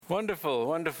Wonderful,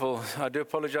 wonderful. I do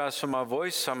apologize for my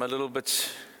voice. I'm a little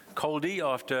bit coldy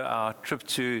after our trip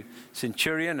to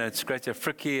Centurion. It's great to have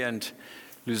Frikkie and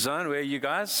Luzanne. Where are you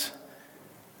guys?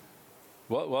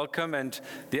 Welcome, and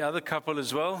the other couple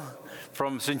as well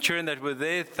from Centurion that were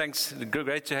there. Thanks,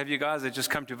 great to have you guys. They just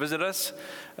come to visit us.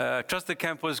 Trust the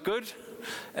camp was good,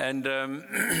 and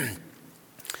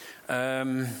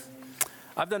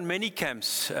I've done many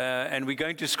camps, and we're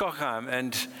going to Skochheim,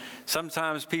 and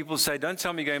sometimes people say, don't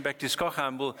tell me going back to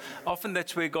Skochheim. Well, often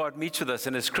that's where God meets with us,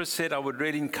 and as Chris said, I would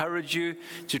really encourage you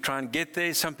to try and get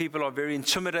there. Some people are very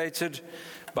intimidated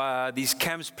by these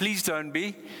camps. Please don't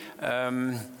be.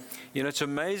 It's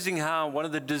amazing how one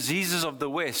of the diseases of the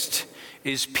West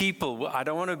is people. I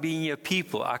don't want to be near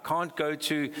people. I can't go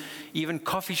to even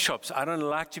coffee shops. I don't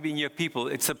like to be near people.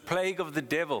 It's a plague of the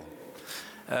devil.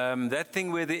 That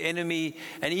thing where the enemy,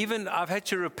 and even I've had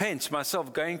to repent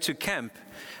myself going to camp,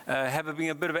 having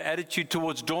a bit of an attitude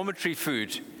towards dormitory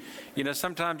food.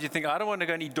 Sometimes you think, I don't want to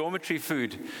go and eat dormitory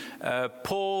food.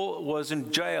 Paul was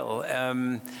in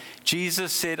jail.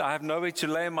 Jesus said, I have nowhere to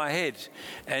lay my head.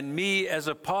 And me as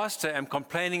a pastor am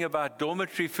complaining about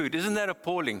dormitory food. Isn't that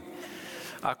appalling?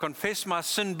 I confess my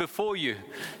sin before you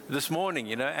this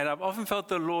morning, and I've often felt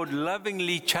the Lord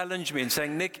lovingly challenge me and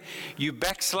saying, Nick, you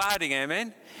backsliding,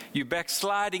 amen? You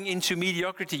backsliding into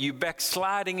mediocrity. You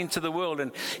backsliding into the world,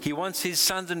 and He wants His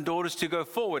sons and daughters to go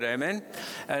forward, amen?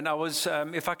 And I was,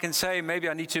 if I can say, maybe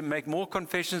I need to make more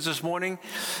confessions this morning,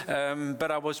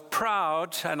 but I was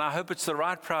proud, and I hope it's the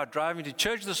right proud, driving to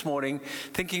church this morning,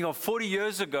 thinking of 40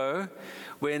 years ago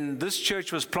when this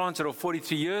church was planted, or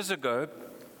 43 years ago.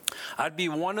 I'd be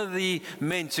one of the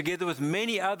men, together with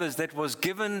many others, that was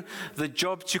given the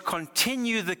job to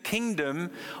continue the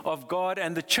kingdom of God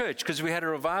and the church, because we had a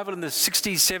revival in the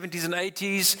 60s, 70s, and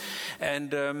 80s.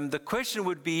 And the question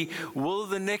would be, will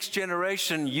the next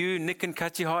generation, you, Nick and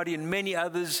Kati Hardy, and many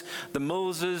others, the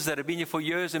Millses that have been here for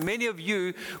years, and many of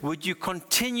you, would you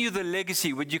continue the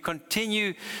legacy? Would you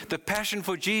continue the passion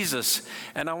for Jesus?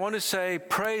 And I want to say,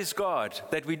 praise God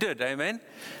that we did, amen?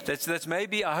 That's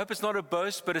maybe, I hope it's not a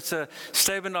boast, but it's a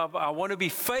statement of, I want to be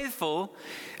faithful,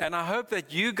 and I hope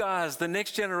that you guys, the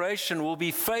next generation, will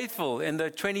be faithful in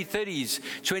the 2030s,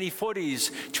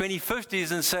 2040s,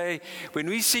 2050s, and say, when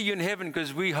we see you in heaven,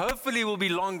 because we hopefully will be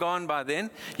long gone by then.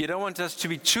 You don't want us to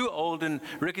be too old and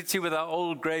rickety with our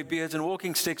old grey beards and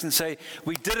walking sticks and say,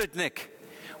 we did it, Nick.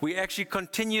 We actually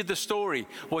continued the story.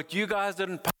 What you guys did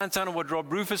in Pinetown and what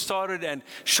Rob Rufus started and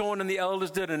Sean and the elders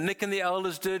did and Nick and the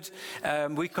elders did,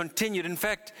 we continued. In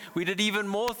fact, we did even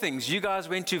more things. You guys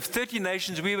went to 30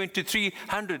 nations. We went to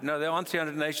 300. No, there aren't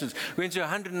 300 nations. We went to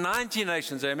 190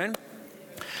 nations. Amen.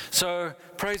 So,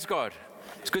 praise God.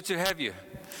 It's good to have you.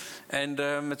 And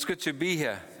it's good to be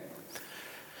here.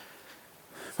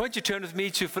 Why don't you turn with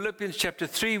me to Philippians chapter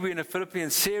 3. We're in a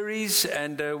Philippians series,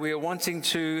 and we are wanting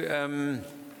to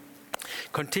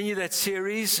continue that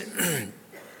series.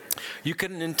 You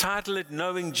can entitle it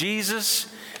Knowing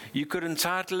Jesus. You could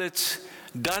entitle it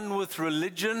Done with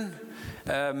Religion.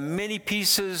 Many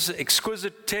pieces,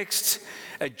 exquisite texts,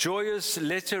 a joyous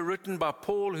letter written by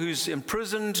Paul, who's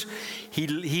imprisoned.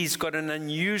 He's got an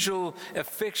unusual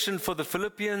affection for the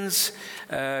Philippians.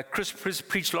 Chris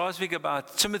preached last week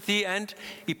about Timothy and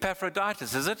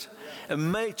Epaphroditus, is it?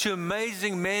 Two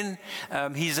amazing men.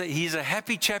 He's a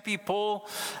happy chappy, Paul.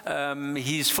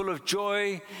 He's full of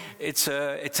joy. It's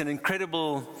an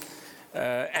incredible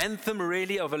anthem,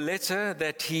 really, of a letter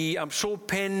that he, I'm sure,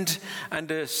 penned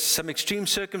under some extreme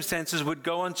circumstances, would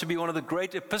go on to be one of the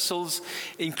great epistles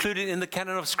included in the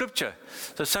canon of Scripture.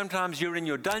 So sometimes you're in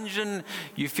your dungeon,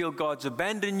 you feel God's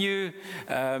abandoned you,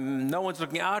 no one's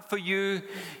looking out for you,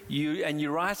 and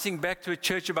you're writing back to a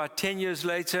church about 10 years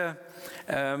later.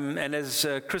 And as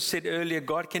Chris said earlier,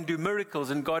 God can do miracles,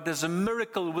 and God does a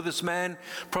miracle with this man,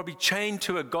 probably chained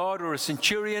to a guard or a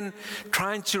centurion,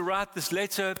 trying to write this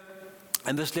letter.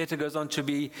 And this letter goes on to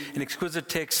be an exquisite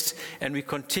text, and we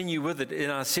continue with it in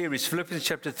our series. Philippians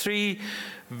chapter 3,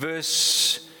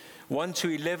 verse 1 to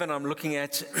 11 I'm looking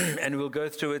at, and we'll go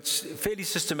through it fairly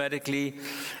systematically.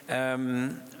 I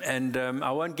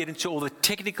won't get into all the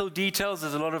technical details.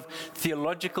 There's a lot of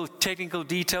theological, technical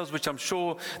details, which I'm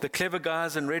sure the clever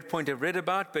guys in Red Point have read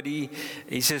about. But he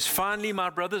says, finally, my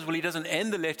brothers, well, he doesn't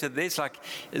end the letter there. It's like,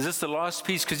 is this the last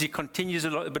piece? Because he continues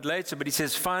a bit later. But he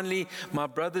says, finally, my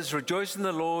brothers, rejoice in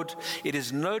the Lord. It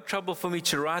is no trouble for me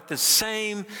to write the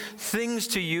same things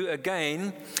to you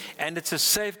again, and it's a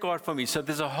safeguard for me. So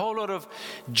there's a whole lot of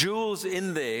jewels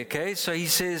in there, okay? So he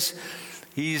says,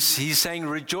 he's saying,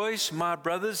 rejoice, my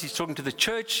brothers. He's talking to the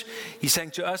church. He's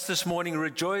saying to us this morning,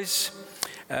 rejoice.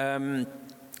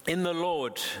 in the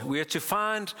Lord. We are to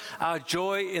find our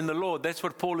joy in the Lord. That's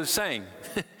what Paul is saying.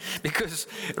 Because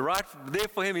right there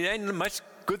for him, there ain't much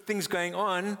good things going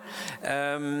on.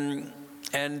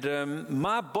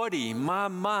 My body, my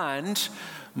mind,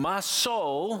 my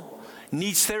soul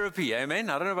needs therapy. Amen?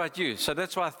 I don't know about you. So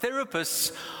that's why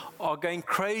therapists are going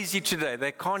crazy today.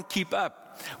 They can't keep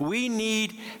up. We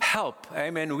need help.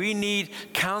 Amen. We need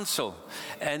counsel.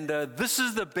 And this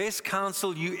is the best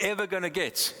counsel you ever going to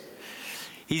get.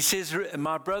 He says,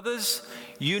 my brothers,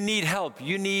 you need help.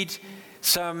 You need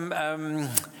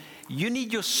you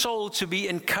need your soul to be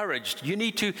encouraged. You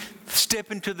need to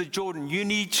step into the Jordan. You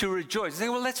need to rejoice. You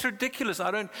think, well, that's ridiculous.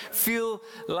 I don't feel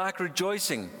like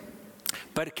rejoicing.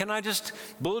 But can I just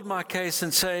build my case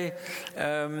and say,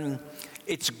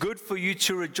 it's good for you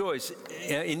to rejoice.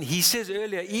 He says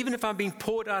earlier, even if I'm being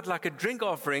poured out like a drink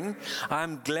offering,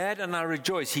 I'm glad and I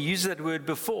rejoice. He used that word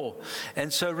before.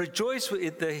 And so rejoice,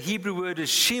 the Hebrew word is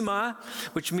shema,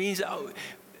 which means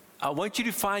I want you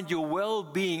to find your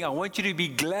well-being. I want you to be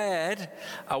glad.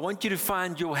 I want you to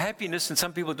find your happiness, and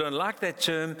some people don't like that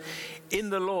term,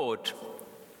 in the Lord.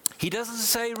 He doesn't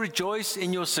say rejoice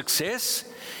in your success.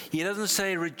 He doesn't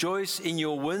say rejoice in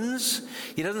your wins.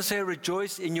 He doesn't say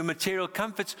rejoice in your material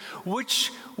comforts,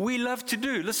 which we love to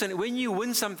do. Listen, when you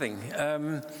win something,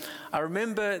 I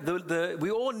remember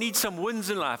we all need some wins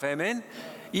in life, amen?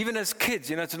 Even as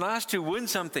kids, it's nice to win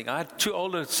something. I had 2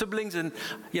 older siblings, and,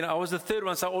 I was the third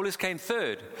one, so I always came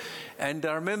third. And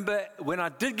I remember when I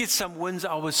did get some wins,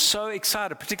 I was so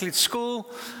excited, particularly at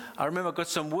school. I remember I got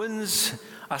some wins.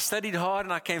 I studied hard,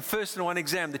 and I came first in one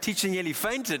exam. The teacher nearly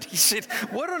fainted. He said,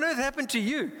 "What on earth happened to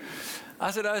you?"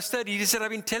 I said, "I studied." He said, "I've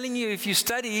been telling you, if you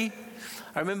study."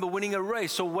 I remember winning a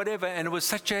race or whatever, and it was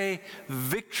such a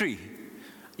victory.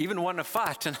 Even won a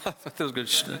fight, and I thought that was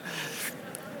good.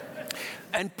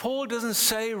 And Paul doesn't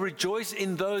say rejoice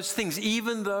in those things,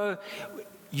 even though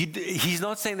he's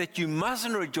not saying that you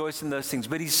mustn't rejoice in those things,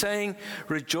 but he's saying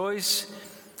rejoice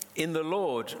in the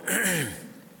Lord.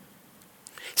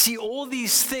 See, all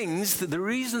these things, the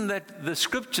reason that the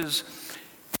scriptures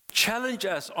challenge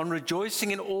us on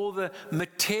rejoicing in all the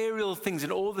material things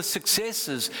and all the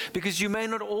successes, because you may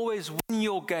not always win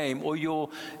your game or your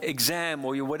exam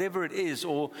or your whatever it is,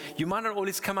 or you might not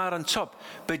always come out on top.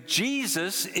 But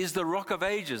Jesus is the rock of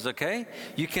ages, okay?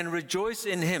 You can rejoice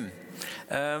in him.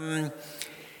 I,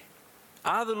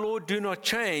 the Lord, do not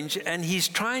change. And he's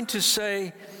trying to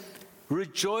say,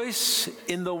 rejoice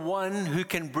in the one who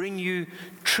can bring you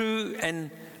true and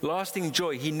lasting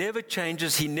joy. He never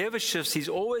changes. He never shifts. He's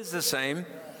always the same.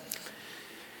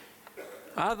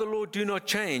 I, the Lord, do not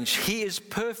change. He is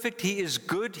perfect. He is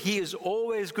good. He is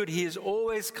always good. He is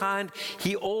always kind.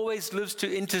 He always lives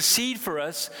to intercede for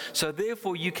us. So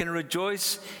therefore, you can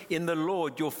rejoice in the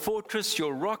Lord, your fortress,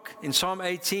 your rock. In Psalm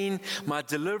 18, my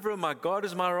deliverer, my God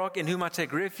is my rock, in whom I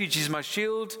take refuge. He's my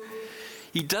shield.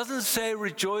 He doesn't say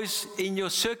rejoice in your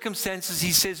circumstances.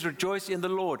 He says rejoice in the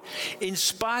Lord. In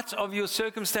spite of your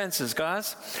circumstances,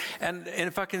 guys. And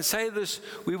if I can say this,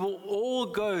 we will all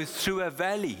go through a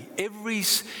valley.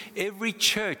 Every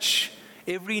church,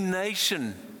 every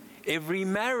nation, every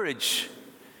marriage,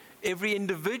 every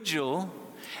individual.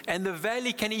 And the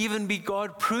valley can even be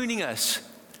God pruning us.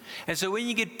 And so when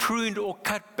you get pruned or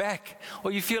cut back,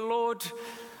 or you feel, Lord,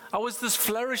 I was this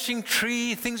flourishing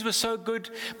tree, things were so good,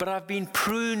 but I've been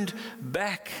pruned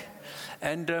back.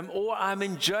 And or I'm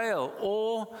in jail,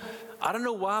 or I don't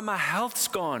know why my health's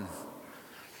gone.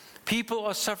 People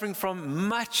are suffering from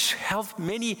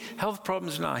many health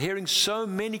problems now, hearing so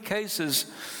many cases.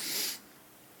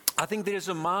 I think there's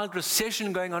a mild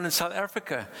recession going on in South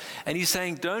Africa. And he's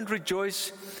saying, don't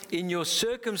rejoice in your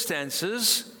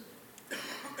circumstances,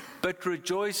 but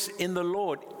rejoice in the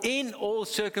Lord in all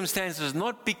circumstances,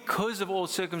 not because of all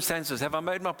circumstances. Have I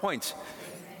made my point?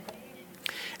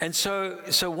 And so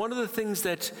one of the things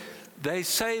that they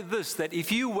say this, that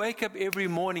if you wake up every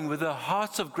morning with a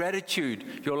heart of gratitude,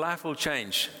 your life will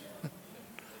change.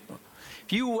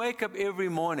 If you wake up every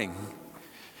morning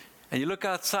and you look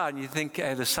outside and you think,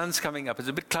 hey, the sun's coming up. It's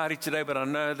a bit cloudy today, but I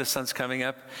know the sun's coming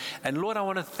up. And Lord, I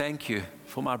want to thank you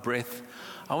for my breath.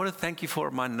 I want to thank you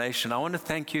for my nation. I want to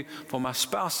thank you for my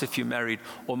spouse if you're married,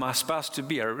 or my spouse to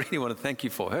be. I really want to thank you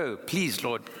for her. Please,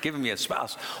 Lord, give me a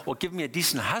spouse, or give me a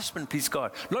decent husband, please,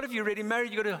 God. Not if you're already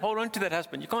married, you've got to hold on to that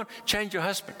husband. You can't change your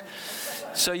husband.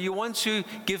 So you want to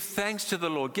give thanks to the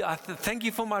Lord. I thank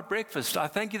you for my breakfast. I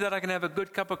thank you that I can have a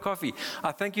good cup of coffee.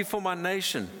 I thank you for my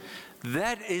nation.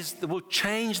 That will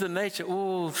change the nature.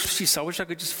 Oh, jeez, I wish I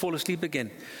could just fall asleep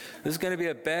again. This is going to be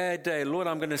a bad day. Lord,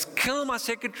 I'm going to kill my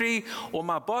secretary or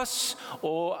my boss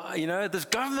or, this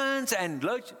government and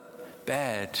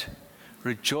bad.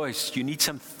 Rejoice. You need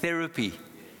some therapy.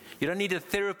 You don't need a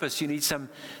therapist. You need some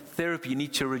therapy. You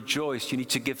need to rejoice. You need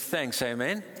to give thanks.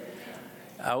 Amen?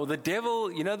 Well, the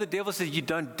devil says you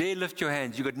don't dare lift your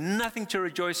hands. You've got nothing to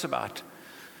rejoice about.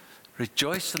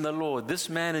 Rejoice in the Lord. This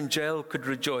man in jail could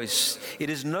rejoice. It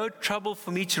is no trouble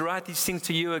for me to write these things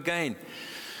to you again.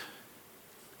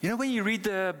 You know, when you read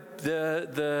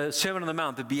the Sermon on the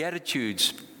Mount, the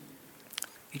Beatitudes,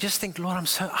 you just think, Lord,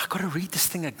 I've got to read this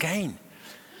thing again.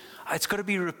 It's got to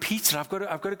be repeated. I've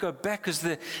got to go back, because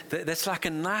that's like a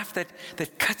knife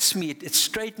that cuts me. It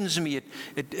straightens me.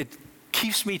 It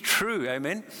keeps me true.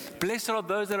 Amen. Blessed are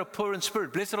those that are poor in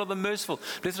spirit. Blessed are the merciful.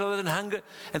 Blessed are those that hunger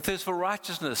and thirst for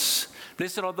righteousness.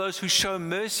 Blessed are those who show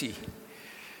mercy.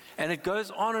 And it goes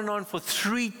on for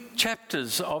 3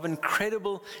 chapters of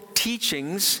incredible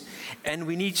teachings, and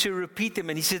we need to repeat them.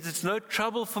 And he says, it's no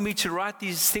trouble for me to write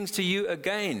these things to you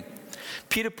again.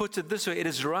 Peter puts it this way: it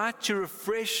is right to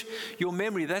refresh your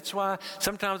memory. That's why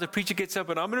sometimes a preacher gets up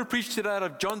and I'm going to preach today out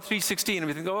of John 3:16, and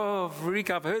we think, oh, Rick,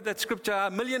 I've heard that scripture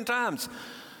 1,000,000 times.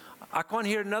 I can't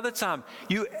hear it another time.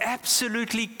 You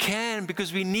absolutely can,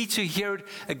 because we need to hear it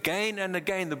again and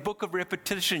again. The book of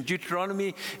repetition,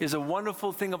 Deuteronomy, is a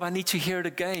wonderful thing of I need to hear it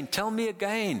again. Tell me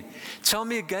again. Tell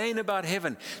me again about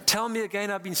heaven. Tell me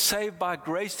again I've been saved by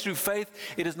grace through faith.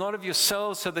 It is not of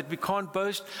yourselves, so that we can't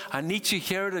boast. I need to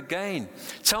hear it again.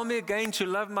 Tell me again to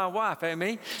love my wife.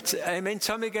 Amen. Amen.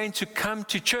 Tell me again to come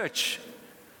to church.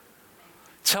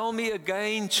 Tell me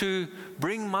again to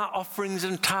bring my offerings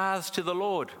and tithes to the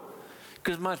Lord.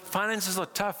 Because my finances are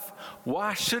tough.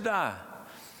 Why should I?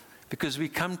 Because we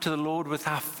come to the Lord with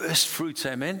our first fruits.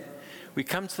 Amen. We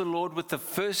come to the Lord with the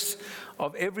first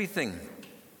of everything.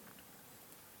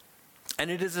 And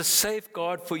it is a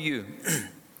safeguard for you.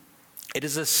 It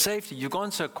is a safety. You've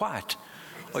gone so quiet.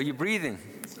 Are you breathing?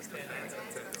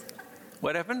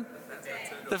 What happened?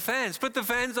 The fans. Put the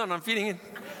fans on. I'm feeling it.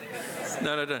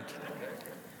 No, don't.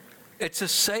 It's a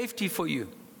safety for you.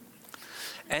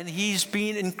 And he's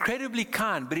been incredibly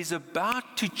kind, but he's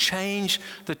about to change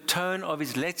the tone of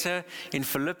his letter in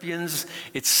Philippians.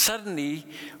 It's suddenly,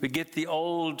 we get the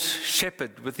old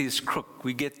shepherd with his crook.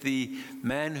 We get the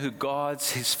man who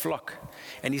guards his flock.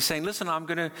 And he's saying, listen, I'm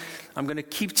going to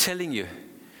keep telling you.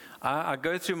 I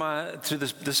go through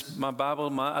my Bible.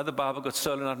 My other Bible got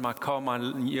stolen out of my car, my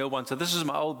year one. So this is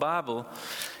my old Bible.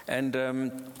 And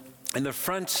in the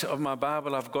front of my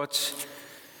Bible, I've got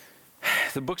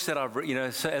the books that I've,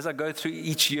 so as I go through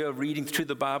each year reading through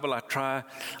the Bible,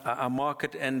 I mark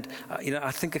it, and,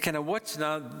 I think, okay, now what?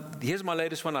 Now, here's my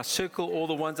latest one. I circle all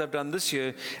the ones I've done this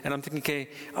year, and I'm thinking, okay,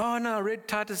 oh, no, I read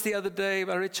Titus the other day,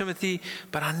 I read Timothy,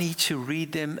 but I need to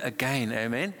read them again,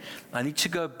 amen? I need to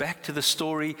go back to the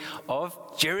story of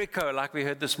Jericho, like we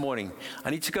heard this morning. I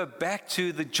need to go back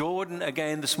to the Jordan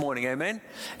again this morning, amen?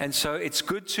 And so it's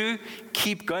good to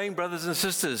keep going, brothers and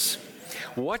sisters.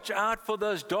 Watch out for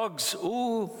those dogs.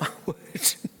 Ooh, my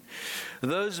word.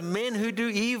 Those men who do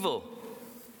evil.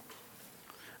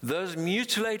 Those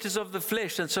mutilators of the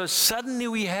flesh. And so suddenly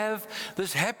we have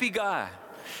this happy guy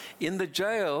in the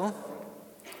jail.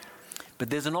 But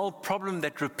there's an old problem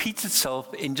that repeats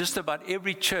itself in just about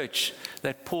every church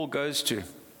that Paul goes to.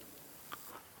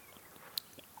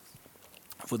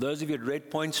 For those of you at Red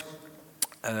Point,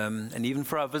 and even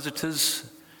for our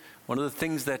visitors, one of the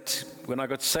things that when I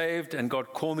got saved and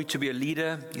God called me to be a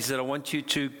leader, he said, I want you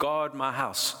to guard my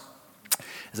house.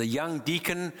 As a young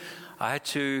deacon, I had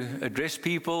to address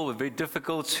people who were very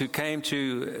difficult, who came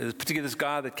to, particularly this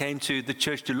guy that came to the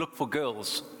church to look for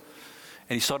girls.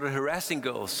 And he started harassing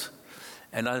girls.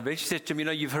 And I eventually said to him,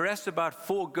 you've harassed about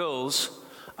 4 girls.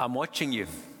 I'm watching you.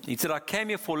 He said, I came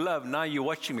here for love. Now you're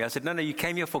watching me. I said, no, you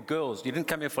came here for girls. You didn't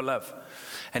come here for love.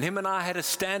 And him and I had a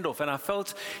standoff. And I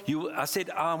felt I said,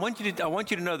 I want you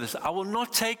to know this. I will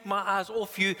not take my eyes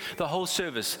off you the whole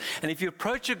service. And if you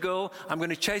approach a girl, I'm going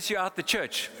to chase you out the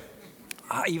church.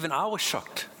 Even I was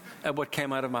shocked at what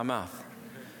came out of my mouth.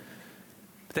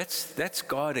 That's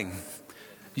guarding.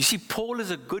 You see, Paul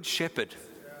is a good shepherd.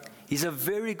 He's a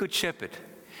very good shepherd,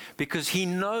 because he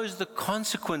knows the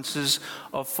consequences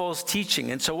of false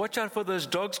teaching. And so watch out for those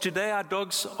dogs. Today our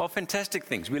dogs are fantastic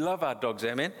things. We love our dogs,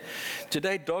 amen?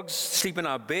 Today dogs sleep in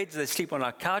our beds, they sleep on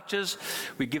our couches.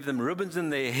 We give them ribbons in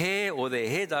their hair or their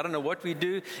heads. I don't know what we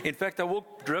do. In fact, I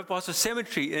drove past a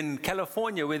cemetery in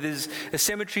California where there's a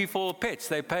cemetery for pets.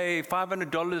 They pay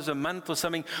 $500 a month or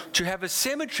something to have a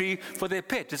cemetery for their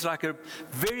pet. It's like a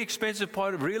very expensive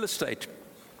part of real estate.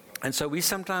 And so we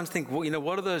sometimes think, well,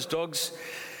 what are those dogs?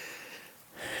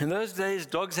 In those days,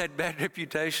 dogs had bad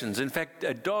reputations. In fact,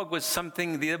 a dog was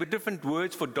something, there were different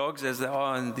words for dogs as there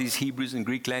are in these Hebrews and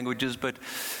Greek languages, but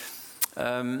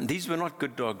these were not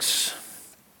good dogs.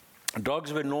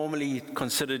 Dogs were normally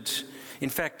considered, in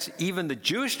fact, even the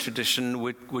Jewish tradition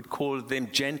would call them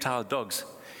Gentile dogs.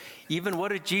 Even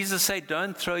what did Jesus say?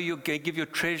 Don't give your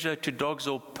treasure to dogs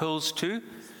or pearls to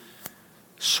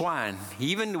swine. He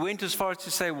even went as far as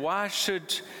to say, why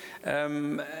should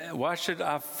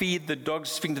I feed the dogs?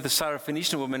 Speaking to the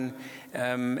Syrophoenician woman,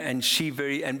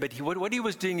 what he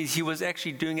was doing is he was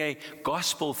actually doing a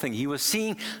gospel thing. He was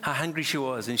seeing how hungry she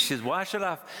was, and she says, "Why should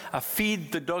I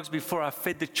feed the dogs before I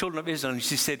fed the children of Israel?" And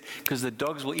she said, "Because the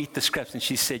dogs will eat the scraps." And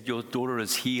she said, "Your daughter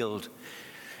is healed."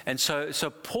 And so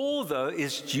Paul, though,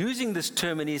 is using this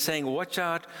term, and he's saying, "Watch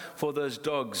out for those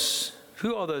dogs."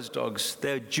 Who are those dogs?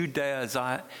 They're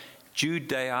Judaizers.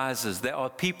 They are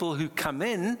people who come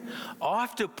in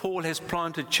after Paul has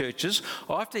planted churches,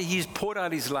 after he's poured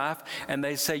out his life, and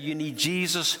they say, you need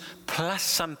Jesus plus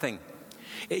something.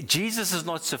 Jesus is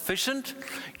not sufficient.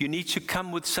 You need to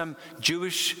come with some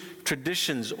Jewish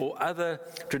traditions or other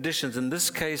traditions. In this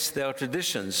case, they are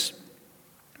traditions.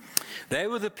 They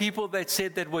were the people that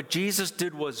said that what Jesus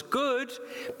did was good,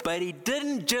 but he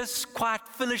didn't just quite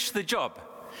finish the job.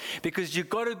 Because you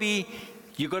got to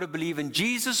believe in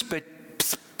Jesus, but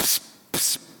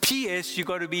P.S. you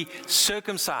got to be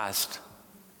circumcised.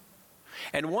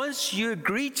 And once you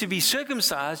agree to be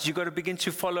circumcised, you got to begin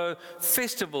to follow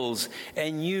festivals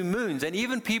and new moons. And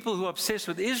even people who are obsessed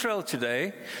with Israel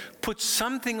today put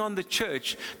something on the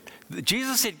church.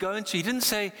 Jesus said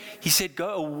he said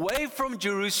go away from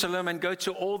Jerusalem and go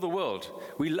to all the world.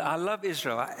 I love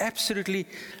Israel. I absolutely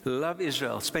love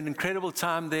Israel. Spend incredible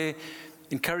time there.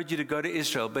 Encourage you to go to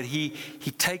Israel, but he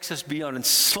takes us beyond, and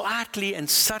slightly and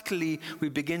subtly we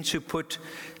begin to put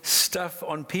stuff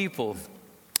on people.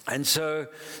 And so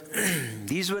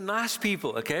these were nice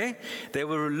people, okay? They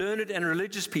were learned and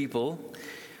religious people.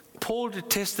 Paul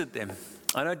detested them.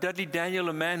 I know Dudley Daniel,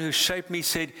 a man who shaped me,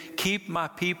 said, "Keep my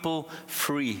people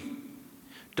free.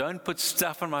 Don't put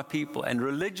stuff on my people." And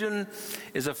religion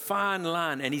is a fine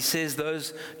line. And he says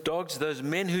those dogs, those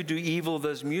men who do evil,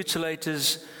 those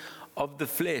mutilators of the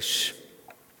flesh.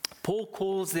 Paul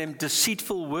calls them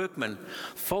deceitful workmen,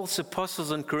 false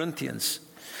apostles in Corinthians.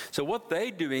 So what they're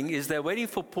doing is they're waiting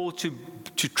for Paul to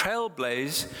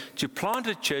trailblaze, to plant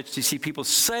a church, to see people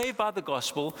saved by the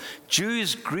gospel,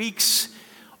 Jews, Greeks,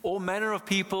 all manner of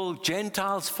people,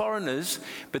 Gentiles, foreigners.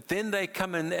 But then they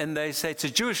come in and they say, it's a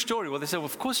Jewish story. Well, they say, well,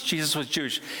 of course Jesus was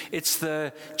Jewish. It's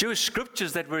the Jewish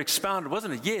scriptures that were expounded,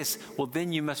 wasn't it? Yes. Well,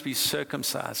 then you must be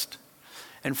circumcised.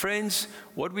 And friends,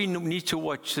 what we need to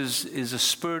watch is a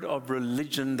spirit of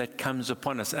religion that comes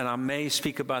upon us. And I may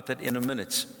speak about that in a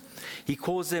minute. He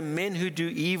calls them men who do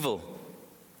evil.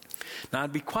 Now,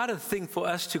 it'd be quite a thing for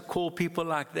us to call people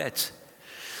like that.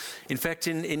 In fact,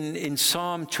 in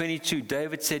Psalm 22,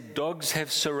 David said, "Dogs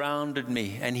have surrounded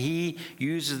me." And he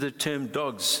uses the term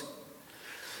dogs.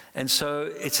 And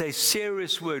so it's a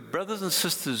serious word. Brothers and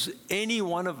sisters, any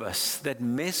one of us that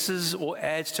messes or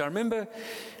adds to, I remember,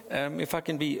 if I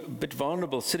can be a bit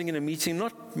vulnerable, sitting in a meeting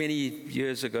not too many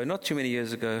years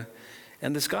ago,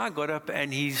 and this guy got up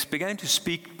and he began to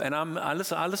speak, and I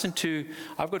listen to,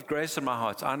 I've got grace in my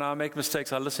heart. I know I make mistakes.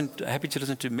 Happy to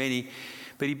listen to many.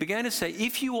 But he began to say,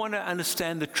 if you want to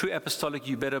understand the true apostolic,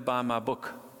 you better buy my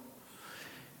book.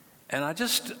 And I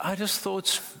just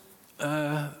thought,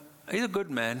 he's a good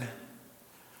man.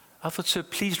 I thought, sir,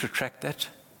 please retract that.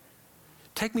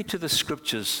 Take me to the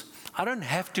scriptures. I don't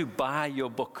have to buy your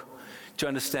book to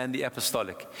understand the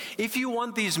apostolic. If you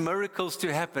want these miracles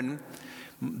to happen,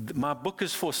 my book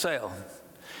is for sale.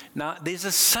 Now, there's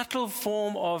a subtle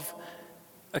form of,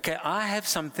 okay, I have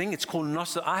something, it's called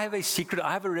Gnosis. I have a secret,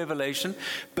 I have a revelation,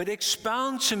 but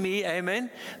expound to me, amen,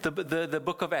 the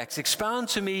book of Acts. Expound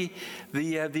to me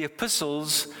the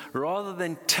epistles rather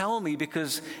than tell me,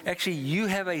 because actually you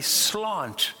have a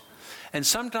slant. And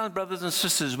sometimes, brothers and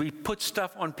sisters, we put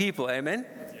stuff on people, amen?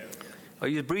 Are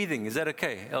you breathing? Is that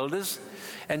okay, elders?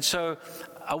 And so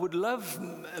I would love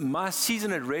my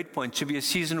season at Red Point to be a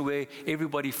season where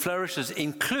everybody flourishes,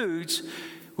 includes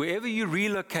wherever you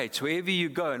relocate, wherever you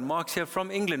go. And Mark's here from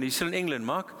England. Are you still in England,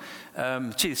 Mark?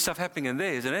 There's stuff happening in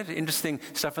there, isn't it? Interesting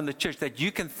stuff in the church that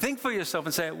you can think for yourself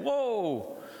and say,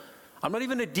 whoa, I'm not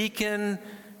even a deacon,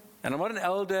 and I'm not an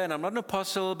elder, and I'm not an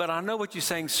apostle, but I know what you're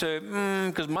saying, sir,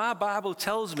 because my Bible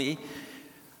tells me.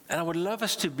 And I would love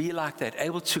us to be like that,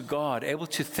 able to guard, able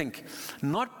to think,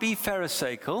 not be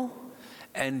pharisaical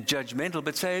and judgmental,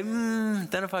 but say,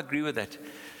 don't know if I agree with that.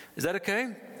 Is that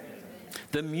okay?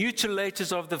 The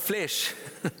mutilators of the flesh,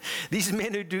 these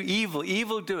men who do evil,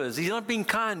 evildoers. He's not being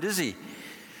kind, is he?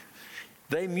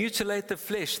 They mutilate the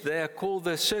flesh. They are called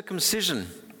the circumcision.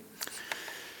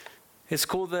 It's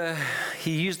called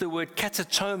he used the word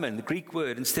katatomen, the Greek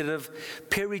word, instead of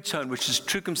peritone, which is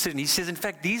true circumcision. He says, in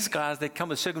fact, these guys that come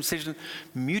with circumcision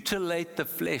mutilate the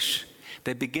flesh.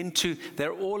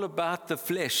 They're all about the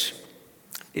flesh.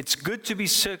 It's good to be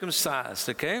circumcised,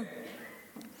 okay?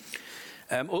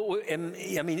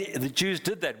 The Jews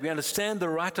did that. We understand the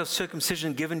right of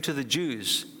circumcision given to the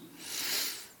Jews.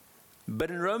 But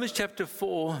in Romans chapter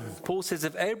 4, Paul says,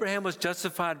 if Abraham was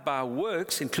justified by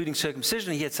works, including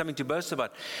circumcision, he had something to boast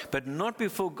about, but not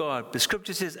before God. The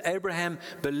scripture says Abraham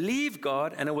believed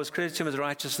God and it was credited to him as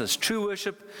righteousness. True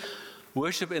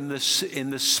worship in the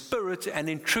spirit and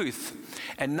in truth.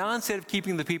 And now instead of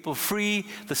keeping the people free,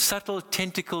 the subtle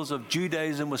tentacles of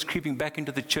Judaism was creeping back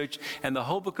into the church, and the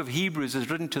whole book of Hebrews is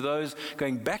written to those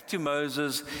going back to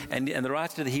Moses, and the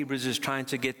writer to the Hebrews is trying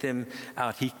to get them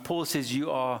out. Paul says, you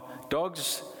are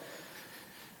dogs,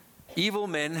 evil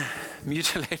men,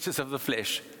 mutilators of the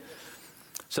flesh.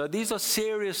 So these are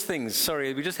serious things.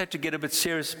 Sorry, we just had to get a bit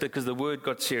serious because the word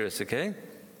got serious, okay?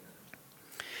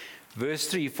 Verse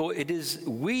 3, for it is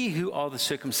we who are the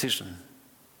circumcision.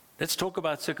 Let's talk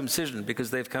about circumcision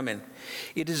because they've come in.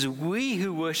 It is we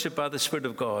who worship by the Spirit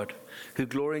of God, who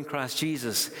glory in Christ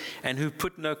Jesus, and who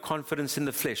put no confidence in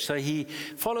the flesh. So he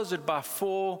follows it by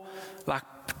 4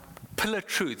 pillar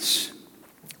truths.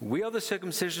 We are the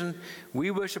circumcision, we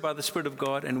worship by the Spirit of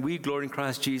God, and we glory in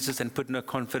Christ Jesus and put no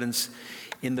confidence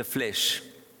in the flesh.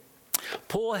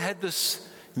 Paul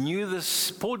knew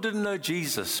this. Paul didn't know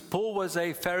Jesus. Paul was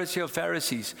a Pharisee of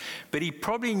Pharisees, but he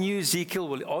probably knew Ezekiel.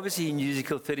 Well, obviously he knew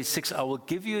Ezekiel 36. I will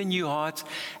give you a new heart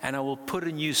and I will put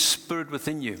a new spirit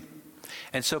within you.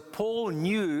 And so Paul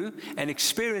knew and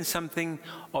experienced something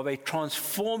of a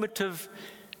transformative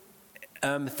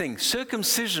thing.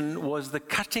 Circumcision was the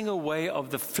cutting away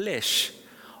of the flesh,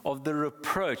 of the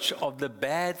reproach, of the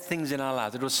bad things in our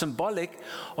lives. It was symbolic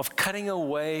of cutting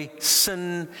away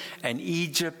sin and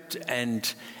Egypt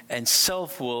and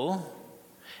self-will,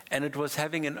 and it was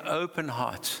having an open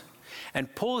heart.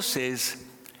 And Paul says,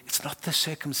 it's not the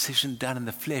circumcision done in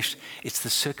the flesh, it's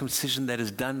the circumcision that is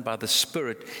done by the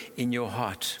Spirit in your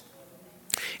heart.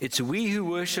 It's we who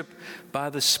worship by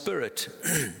the Spirit.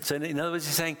 So in other words,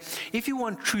 he's saying, if you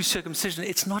want true circumcision,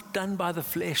 it's not done by the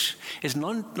flesh. It's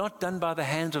not done by the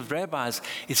hands of rabbis.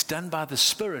 It's done by the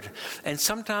Spirit. And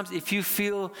sometimes if you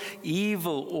feel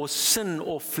evil or sin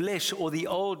or flesh or the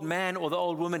old man or the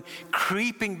old woman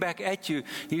creeping back at you,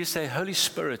 you say, Holy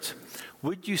Spirit,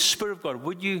 would you, Spirit of God,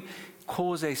 would you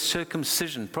cause a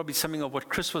circumcision? Probably something of what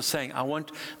Chris was saying. I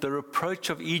want the reproach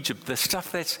of Egypt, the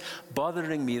stuff that's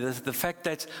bothering me, the fact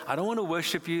that I don't want to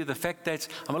worship you, the fact that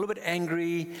I'm a little bit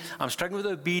angry, I'm struggling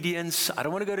with obedience, I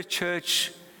don't want to go to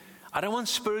church, I don't want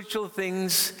spiritual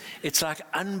things. It's like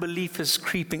unbelief is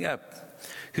creeping up.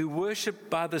 Who worship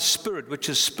by the Spirit, which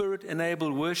is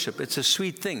Spirit-enabled worship. It's a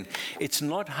sweet thing. It's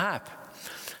not hype.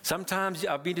 Sometimes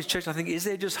I've been to church, I think, is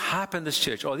there just hype in this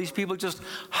church? Or are these people just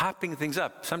hyping things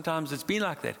up? Sometimes it's been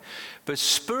like that. But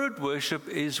spirit worship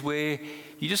is where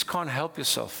you just can't help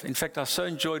yourself. In fact, I so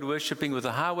enjoyed worshiping with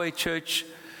the Highway Church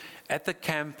at the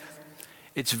camp.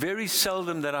 It's very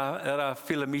seldom that I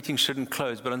feel a meeting shouldn't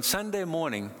close. But on Sunday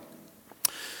morning,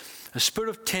 a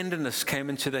spirit of tenderness came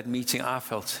into that meeting, I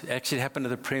felt. It actually happened at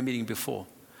the prayer meeting before.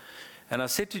 And I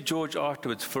said to George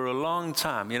afterwards, for a long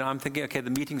time, I'm thinking, okay,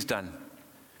 the meeting's done.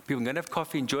 People are going to have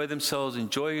coffee, enjoy themselves,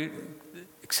 enjoy,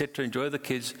 etc., enjoy the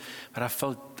kids. But I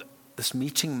felt this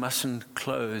meeting mustn't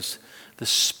close. The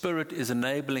Spirit is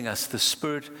enabling us. The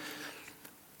Spirit,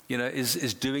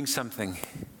 is doing something.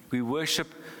 We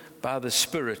worship by the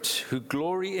Spirit, who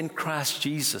glory in Christ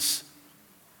Jesus.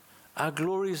 Our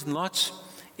glory is not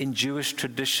in Jewish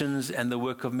traditions and the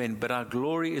work of men, but our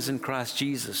glory is in Christ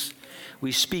Jesus.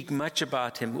 We speak much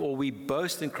about Him, or we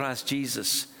boast in Christ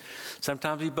Jesus.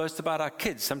 Sometimes we boast about our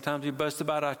kids. Sometimes we boast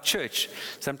about our church.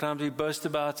 Sometimes we boast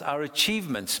about our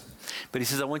achievements. But he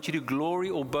says, I want you to glory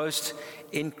or boast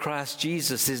in Christ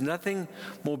Jesus. There's nothing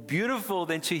more beautiful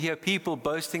than to hear people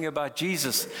boasting about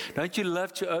Jesus. Don't you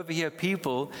love to overhear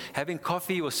people having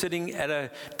coffee or sitting at a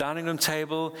dining room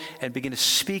table and begin to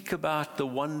speak about the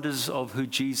wonders of who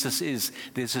Jesus is?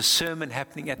 There's a sermon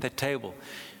happening at that table.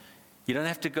 You don't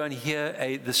have to go and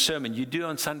hear the sermon. You do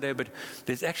on Sunday, but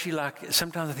there's actually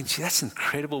sometimes I think, gee, that's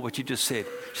incredible what you just said.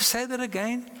 Just say that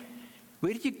again.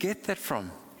 Where did you get that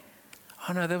from?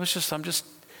 Oh no, I'm just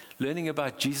learning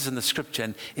about Jesus in the scripture.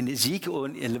 And in Ezekiel or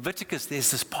in Leviticus,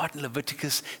 there's this part in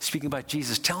Leviticus speaking about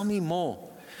Jesus. Tell me more.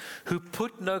 Who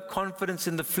put no confidence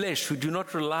in the flesh, who do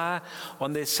not rely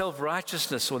on their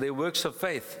self-righteousness or their works of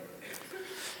faith.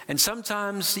 And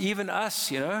sometimes even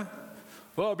us,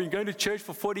 well, I've been going to church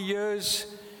for 40 years,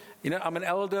 I'm an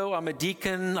elder, I'm a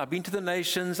deacon, I've been to the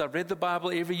nations, I've read the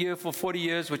Bible every year for 40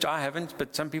 years, which I haven't,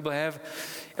 but some people have.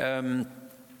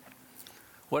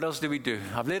 What else do we do?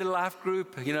 I've led a life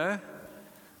group,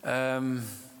 No,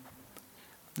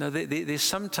 there's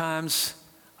sometimes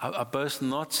I boast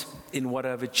not in what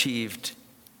I've achieved.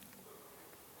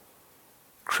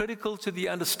 Critical to the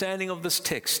understanding of this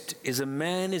text is a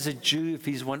man is a Jew if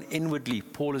he's one inwardly.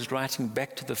 Paul is writing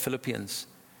back to the Philippians.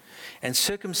 And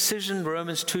circumcision,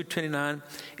 Romans 2:29,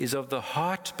 is of the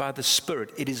heart by the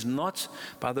Spirit. It is not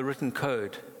by the written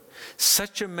code.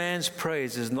 Such a man's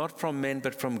praise is not from men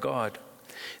but from God.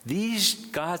 These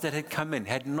guys that had come in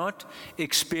had not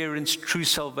experienced true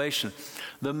salvation.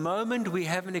 The moment we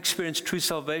haven't experienced true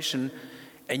salvation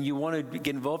and you want to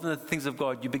get involved in the things of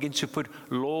God, you begin to put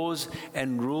laws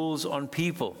and rules on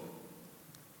people.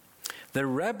 The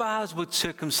rabbis would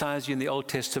circumcise you in the Old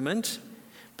Testament,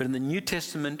 but in the New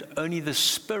Testament, only the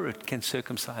Spirit can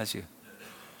circumcise you.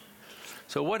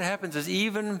 So what happens is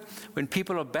even when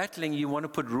people are battling, you want to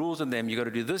put rules on them. You got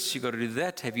to do this, you got to do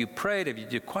that. Have you prayed? Have you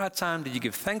did quiet time? Did you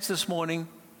give thanks this morning?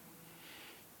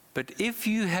 But if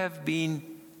you have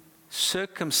been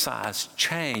circumcised,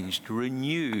 changed,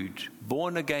 renewed,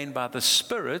 born again by the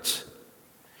Spirit,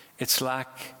 it's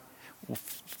like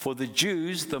for the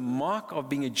Jews, the mark of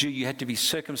being a Jew, you had to be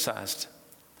circumcised.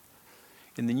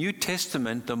 In the New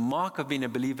Testament, the mark of being a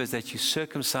believer is that you're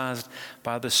circumcised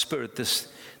by the Spirit.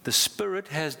 The Spirit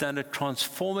has done a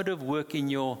transformative work in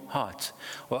your heart.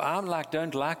 Well,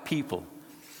 don't like people.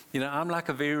 I'm like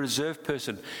a very reserved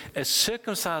person. A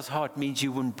circumcised heart means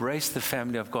you embrace the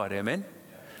family of God. Amen?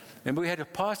 Remember, we had a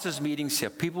pastors' meetings here.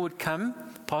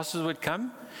 Pastors would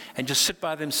come and just sit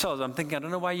by themselves. I'm thinking, I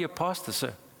don't know why you're a pastor,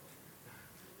 sir.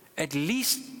 At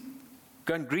least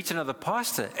go and greet another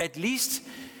pastor. At least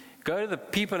go to the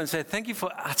people and say, thank you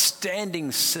for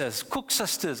outstanding cook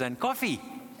sisters and coffee.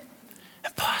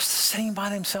 And pastors sitting by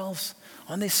themselves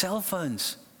on their cell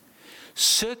phones.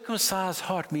 Circumcised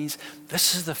heart means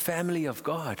this is the family of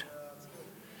God.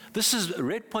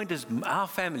 Red Point is our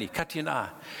family, Kati and I.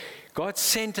 God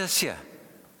sent us here.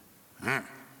 No.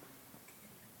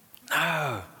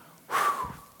 Am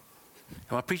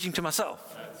I preaching to myself?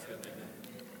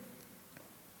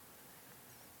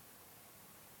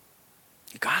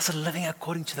 You guys are living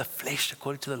according to the flesh,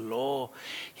 according to the law.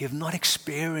 You have not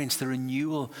experienced the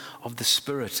renewal of the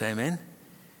Spirit. Amen.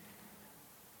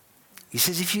 He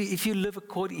says, if you live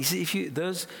according,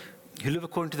 those who live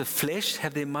according to the flesh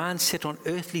have their minds set on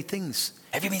earthly things.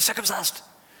 Have you been circumcised?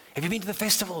 Have you been to the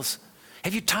festivals?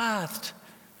 Have you tithed?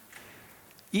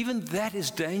 Even that is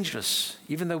dangerous,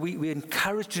 even though we're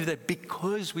encouraged to do that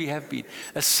because we have been.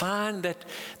 A sign that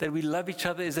we love each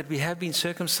other is that we have been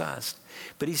circumcised.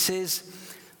 But he says,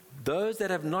 those that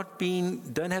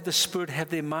don't have the Spirit, have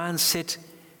their minds set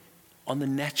on the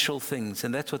natural things.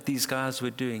 And that's what these guys were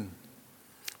doing.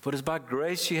 For it is by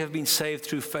grace you have been saved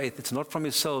through faith. It's not from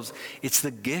yourselves. It's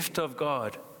the gift of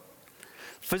God.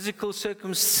 Physical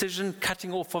circumcision,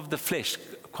 cutting off of the flesh,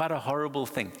 quite a horrible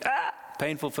thing.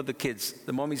 Painful for the kids.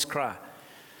 The mommies cry.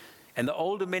 And the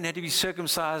older men had to be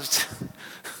circumcised.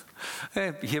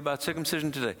 You hear about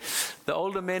circumcision today. The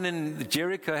older men in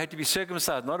Jericho had to be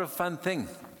circumcised. Not a fun thing.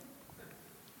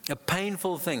 A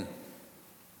painful thing.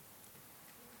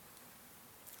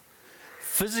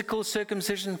 Physical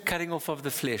circumcision, cutting off of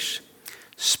the flesh.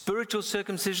 Spiritual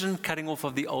circumcision, cutting off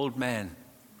of the old man.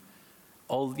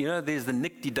 There's the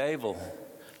Nick de Devil,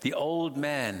 the old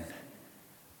man,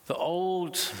 the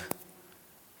old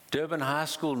Durban High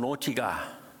School naughty guy,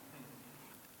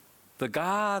 the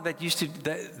guy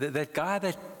that guy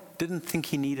that didn't think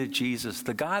he needed Jesus,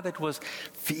 the guy that was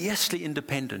fiercely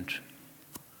independent.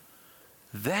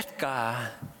 That guy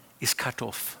is cut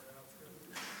off.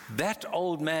 That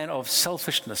old man of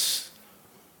selfishness.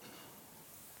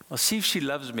 I'll see if she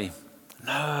loves me.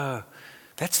 No.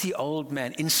 That's the old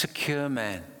man, insecure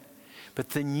man. But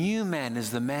the new man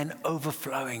is the man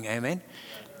overflowing, amen?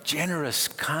 Generous,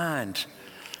 kind,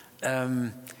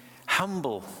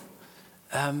 humble.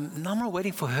 I'm not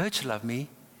waiting for her to love me.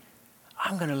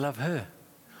 I'm going to love her.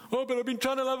 Oh, but I've been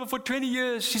trying to love her for 20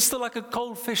 years. She's still like a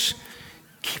cold fish.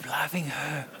 Keep loving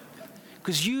her.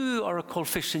 Because you are a cold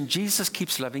fish and Jesus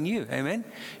keeps loving you, amen?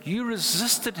 You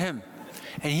resisted him.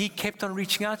 And he kept on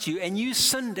reaching out to you. And you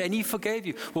sinned and he forgave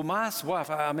you. Well, my wife,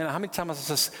 how many times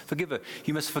must I forgive her?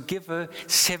 You must forgive her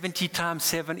 70 times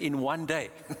 7 in one day.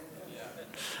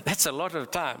 That's a lot of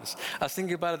times. I was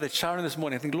thinking about it at showering this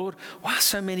morning. I think, Lord, why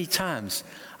so many times?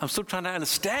 I'm still trying to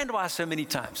understand why so many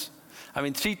times.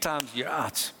 3 times, you're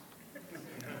out.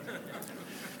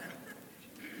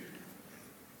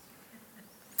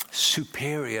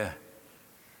 Superior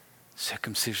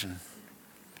circumcision.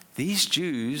 These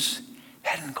Jews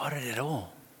hadn't got it at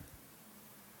all.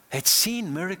 They'd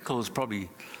seen miracles probably.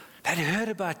 They'd heard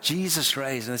about Jesus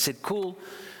raised, and they said, cool,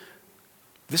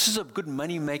 this is a good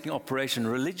money-making operation.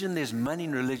 Religion, there's money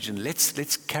in religion.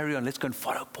 Let's carry on. Let's go and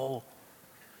follow Paul.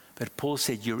 But Paul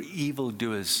said, you're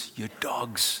evildoers. You're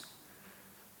dogs.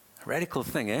 A radical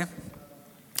thing, eh?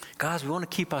 Guys, we want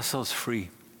to keep ourselves free.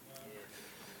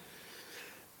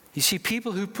 You see,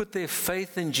 people who put their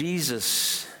faith in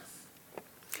Jesus,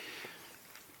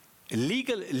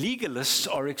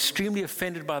 legalists are extremely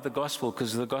offended by the gospel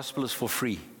because the gospel is for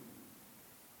free.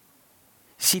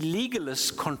 See,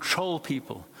 legalists control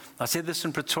people. I said this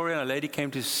in Pretoria, and a lady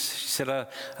came to, she said,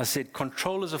 I said,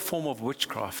 control is a form of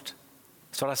witchcraft.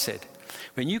 That's what I said.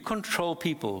 When you control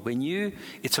people,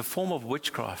 it's a form of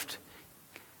witchcraft.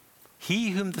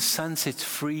 He whom the Son sets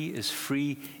free is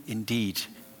free indeed.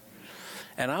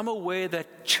 And I'm aware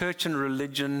that church and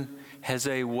religion has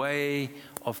a way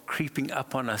of creeping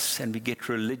up on us, and we get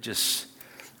religious.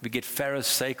 We get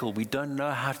pharisaical. We don't know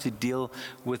how to deal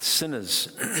with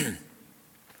sinners.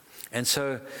 And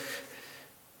so,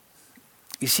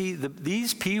 you see,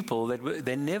 these people,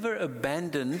 they never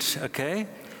abandoned,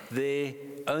 their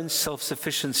own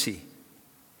self-sufficiency.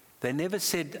 They never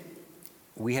said,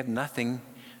 we have nothing,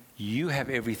 you have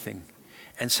everything.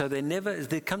 And so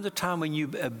there comes a time when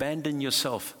you abandon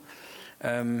yourself.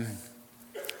 In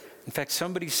fact,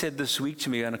 somebody said this week to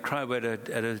me in a crowd, at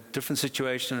a different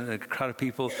situation, a crowd of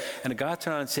people, and a guy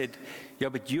turned around and said, yeah,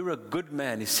 but you're a good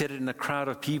man. He said it in a crowd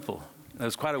of people. It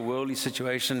was quite a worldly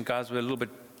situation. Guys were a little bit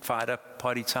fired up,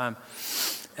 party time.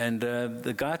 And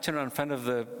the guy turned around in front of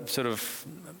the sort of,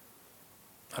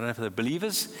 I don't know, for the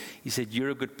believers. He said, you're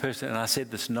a good person. And I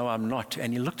said this, no, I'm not.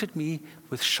 And he looked at me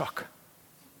with shock.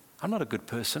 I'm not a good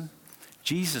person.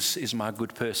 Jesus is my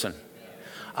good person.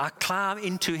 I climb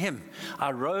into him.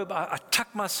 I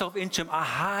tuck myself into him. I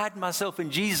hide myself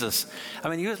in Jesus. I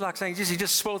mean, he was like saying, he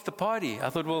just spoiled the party. I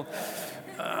thought, well,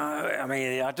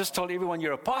 I just told everyone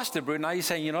you're a pastor, bro. Now you're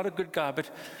saying you're not a good guy.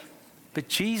 But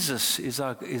Jesus is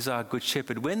our good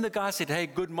shepherd. When the guy said, hey,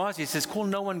 good master, he says, call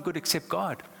no one good except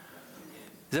God.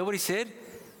 Is that what he said?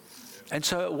 And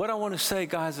so what I want to say,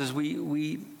 guys, is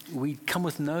we come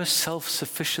with no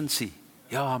self-sufficiency.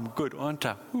 Yeah, I'm good, aren't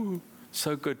I? Ooh,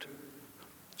 so good.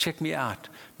 Check me out.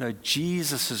 No,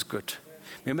 Jesus is good.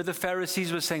 Remember the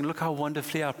Pharisees were saying, look how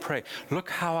wonderfully I pray. Look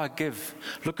how I give.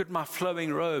 Look at my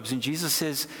flowing robes. And Jesus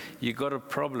says, you got a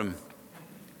problem.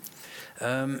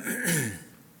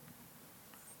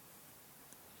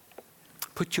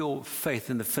 Put your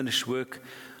faith in the finished work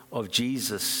of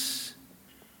Jesus.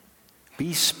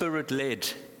 Be Spirit-led.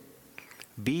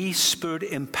 Be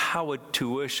Spirit-empowered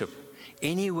to worship.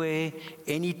 Anywhere,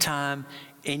 anytime,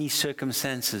 any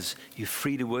circumstances, you're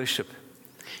free to worship.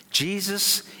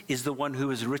 Jesus is the one who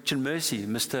is rich in mercy,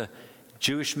 Mr.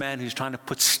 Jewish man who's trying to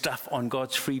put stuff on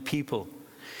God's free people.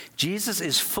 Jesus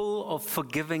is full of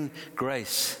forgiving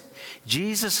grace.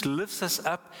 Jesus lifts us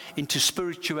up into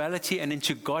spirituality and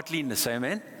into godliness,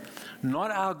 amen?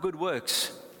 Not our good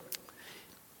works.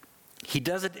 He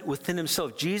does it within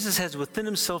himself. Jesus has within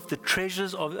himself the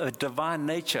treasures of a divine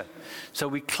nature. So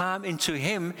we climb into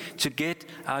him to get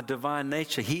our divine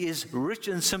nature. He is rich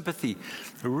in sympathy,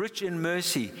 rich in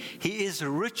mercy. He is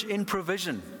rich in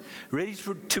provision, ready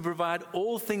to provide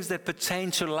all things that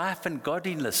pertain to life and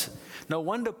godliness. No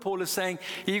wonder Paul is saying,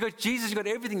 you got Jesus, you got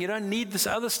everything. You don't need this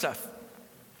other stuff.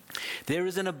 There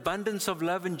is an abundance of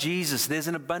love in Jesus. There's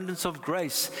an abundance of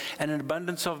grace and an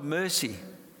abundance of mercy.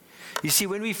 You see,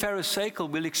 when we pharisaical,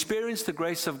 we'll experience the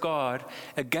grace of God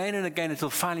again and again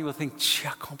until finally we'll think, gee,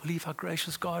 I can't believe how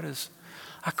gracious God is.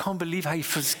 I can't believe how he's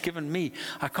forgiven me.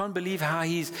 I can't believe how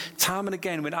he's, time and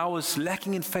again, when I was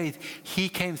lacking in faith, he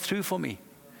came through for me.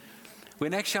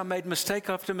 When actually I made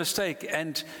mistake after mistake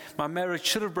and my marriage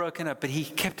should have broken up, but he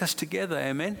kept us together,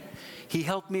 amen? He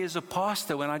helped me as a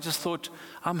pastor when I just thought,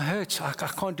 I'm hurt, I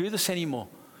can't do this anymore.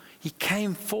 He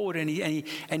came forward and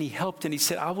he helped, and he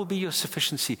said, I will be your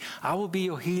sufficiency. I will be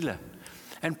your healer.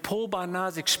 And Paul by now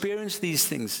has experienced these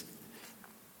things.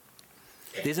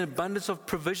 There's an abundance of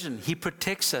provision. He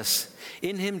protects us.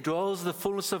 In him dwells the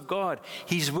fullness of God.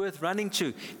 He's worth running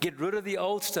to. Get rid of the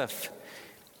old stuff.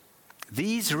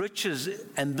 These riches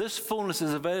and this fullness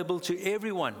is available to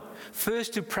everyone.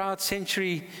 First to proud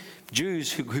century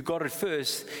Jews who got it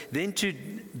first, then to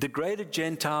degraded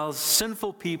Gentiles,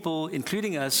 sinful people,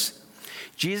 including us.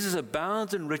 Jesus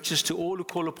abounds in riches to all who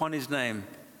call upon his name.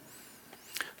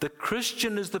 The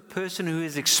Christian is the person who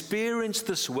has experienced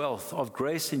this wealth of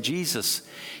grace in Jesus.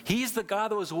 He's the guy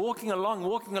that was walking along,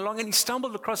 and he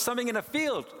stumbled across something in a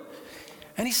field.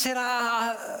 And he said,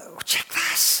 check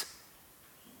this.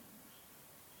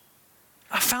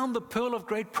 I found the pearl of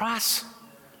great price.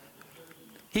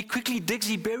 He quickly digs,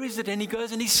 he buries it, and he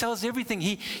goes and he sells everything.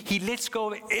 He lets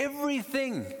go of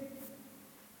everything.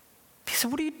 He said,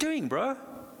 what are you doing, bro?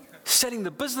 Selling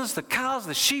the business, the cows,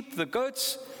 the sheep, the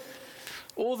goats,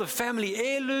 all the family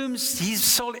heirlooms. He's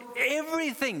sold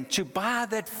everything to buy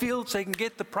that field so he can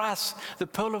get the price, the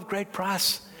pearl of great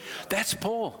price. That's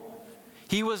Paul.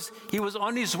 He was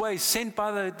on his way, sent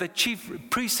by the chief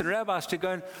priests and rabbis to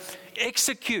go and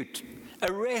execute,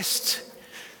 arrest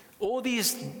all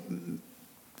these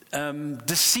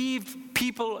deceived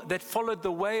people that followed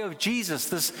the way of Jesus,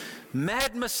 this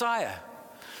mad Messiah.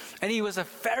 And he was a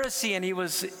Pharisee,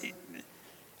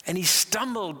 and he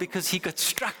stumbled because he got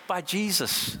struck by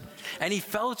Jesus, and he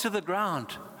fell to the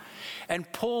ground.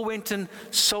 And Paul went and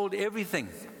sold everything.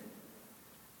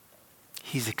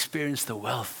 He's experienced the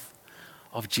wealth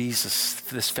of Jesus.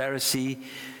 This Pharisee,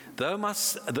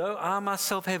 though I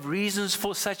myself have reasons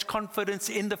for such confidence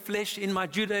in the flesh, in my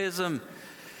Judaism.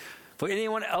 For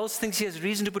anyone else thinks he has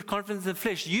reason to put confidence in the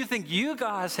flesh. You think you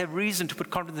guys have reason to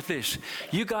put confidence in the flesh.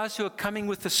 You guys who are coming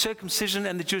with the circumcision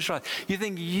and the Jewish rite. You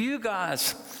think you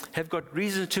guys have got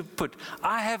reason to put.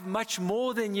 I have much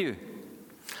more than you.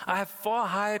 I have far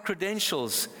higher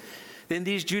credentials than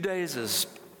these Judaizers.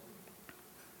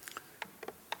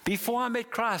 Before I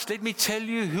met Christ, let me tell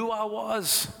you who I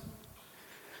was.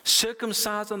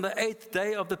 Circumcised on the 8th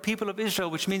day of the people of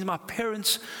Israel, which means my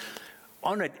parents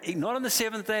honored. Not on the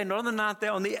 7th day, not on the 9th day,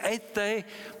 on the 8th day,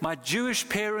 my Jewish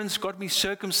parents got me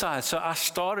circumcised. So I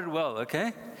started well,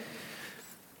 okay?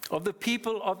 Of the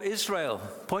people of Israel.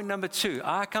 Point number 2,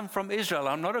 I come from Israel.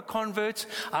 I'm not a convert.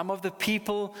 I'm of the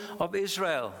people of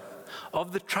Israel.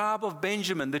 Of the tribe of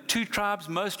Benjamin, the 2 tribes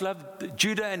most loved,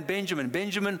 Judah and Benjamin.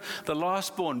 Benjamin, the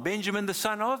lastborn. Benjamin, the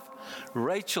son of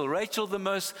Rachel. Rachel,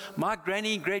 my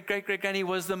granny, great-great-great-granny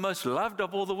was the most loved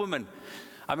of all the women.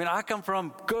 I mean, I come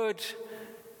from good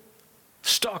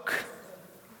stock.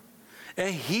 A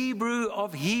Hebrew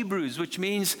of Hebrews, which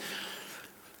means,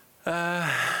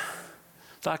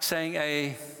 like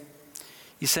saying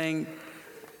he's saying,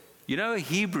 you know, a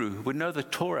Hebrew would know the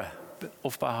Torah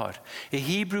off by heart. A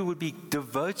Hebrew would be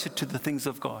devoted to the things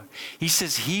of God. He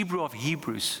says Hebrew of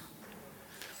Hebrews.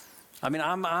 I mean,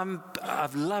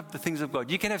 I've loved the things of God.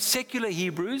 You can have secular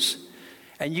Hebrews,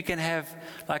 and you can have,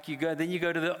 like you go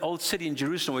to the old city in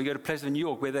Jerusalem, or you go to places in New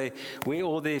York where they wear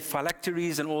all their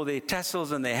phylacteries and all their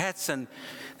tassels and their hats, and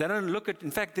they don't look at,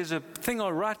 in fact, there's a thing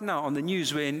right now on the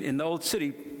news where in the old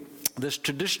city, this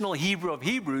traditional Hebrew of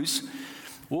Hebrews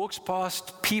walks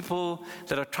past people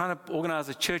that are trying to organize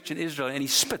a church in Israel, and he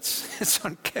spits.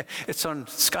 It's on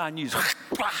Sky News.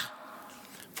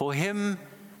 For him,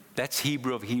 that's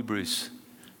Hebrew of Hebrews.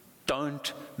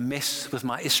 Don't mess with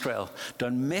my Israel.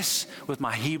 Don't mess with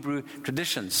my Hebrew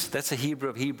traditions. That's a Hebrew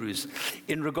of Hebrews.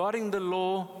 In regarding the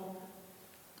law,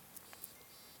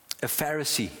 a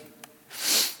Pharisee,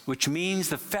 which means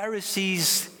the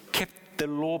Pharisees kept the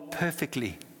law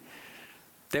perfectly.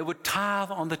 They would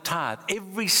tithe on the tithe.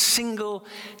 Every single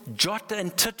jot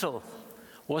and tittle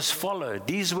was followed.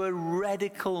 These were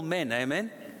radical men,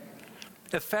 amen?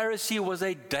 A Pharisee was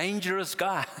a dangerous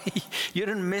guy. You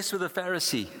didn't mess with a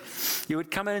Pharisee. You would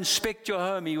come and inspect your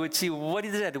home. You would see, what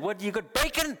is that? What, you got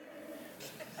bacon?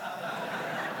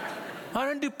 I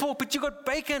don't do pork, but you got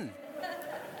bacon.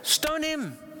 Stone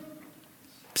him.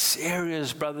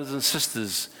 Serious, brothers and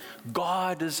sisters.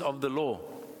 God is of the law.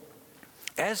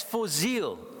 As for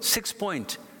zeal, 6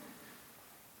 point.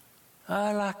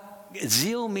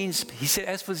 Zeal means, he said,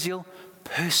 as for zeal,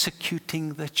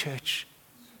 persecuting the church.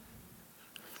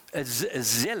 A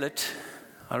zealot,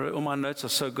 all my notes are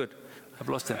so good, I've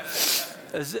lost them.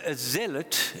 A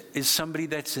zealot is somebody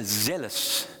that's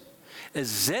zealous. A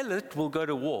zealot will go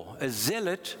to war. A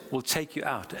zealot will take you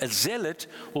out. A zealot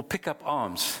will pick up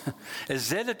arms. A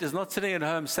zealot is not sitting at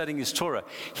home studying his Torah.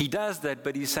 He does that,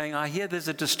 but he's saying, I hear there's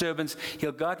a disturbance.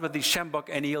 He'll go out with his shambok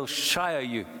and he'll shire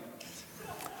you.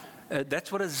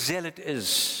 That's what a zealot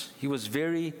is. He was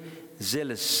very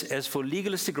zealous. As for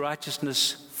legalistic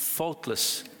righteousness,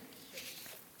 faultless.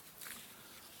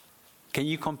 Can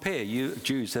you compare, you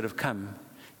Jews that have come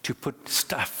to put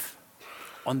stuff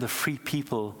on the free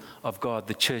people of God,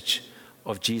 the church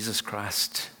of Jesus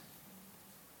Christ?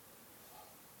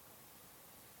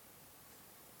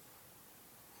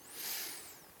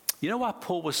 You know why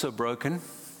Paul was so broken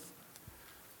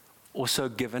or so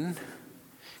given?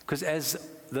 Because as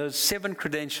those 7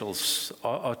 credentials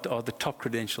are the top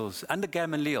credentials. Under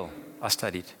Gamaliel, I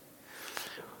studied.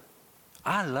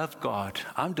 I love God.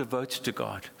 I'm devoted to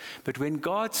God. But when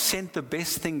God sent the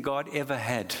best thing God ever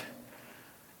had,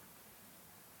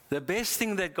 the best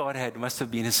thing that God had must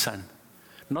have been his son.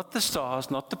 not the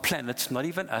stars, not the planets, not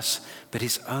even us, but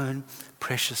his own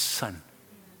precious Son.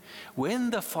 When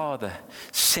the Father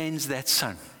sends that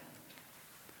Son,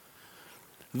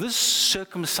 this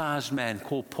circumcised man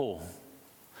called Paul,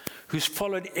 who's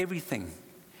followed everything,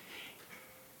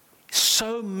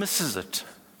 so misses it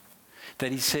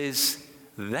that he says,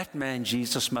 that man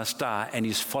Jesus must die and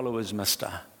his followers must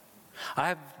die. I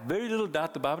have very little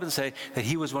doubt the Bible doesn't say that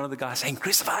he was one of the guys saying,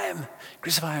 crucify him,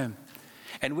 crucify him.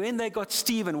 And when they got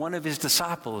Stephen, one of his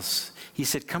disciples, he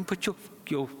said, come put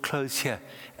your clothes here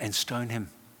and stone him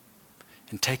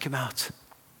and take him out.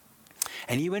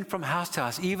 And he went from house to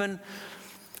house. Even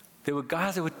there were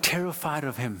guys that were terrified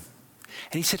of him.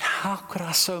 And he said, how could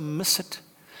I so miss it?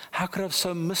 How could I have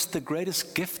so missed the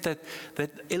greatest gift that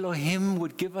Elohim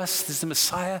would give us, this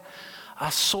Messiah? I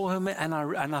saw him and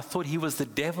I thought he was the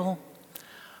devil.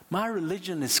 My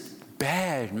religion is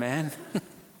bad, man.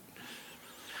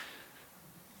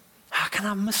 How can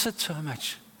I miss it so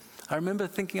much? I remember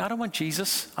thinking, I don't want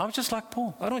Jesus. I was just like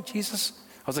Paul. I don't want Jesus.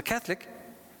 I was a Catholic.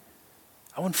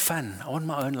 I want fun. I want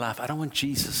my own life. I don't want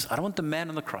Jesus. I don't want the man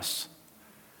on the cross.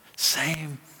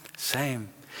 Same.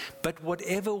 But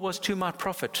whatever was to my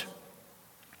profit,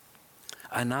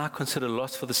 I now consider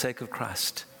loss for the sake of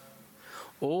Christ.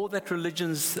 All that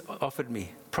religions offered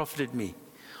me, profited me.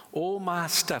 All my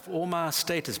stuff, all my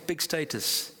status, big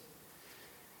status.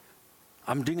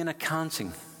 I'm doing an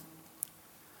accounting.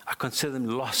 I consider them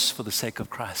loss for the sake of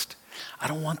Christ. I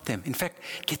don't want them. In fact,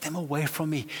 get them away from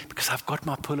me because I've got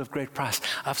my pearl of great price.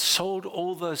 I've sold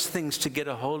all those things to get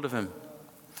a hold of him.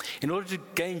 In order to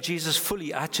gain Jesus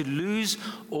fully, I had to lose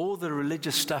all the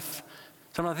religious stuff.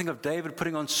 Sometimes I think of David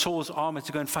putting on Saul's armor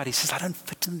to go and fight. He says, I don't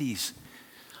fit in these.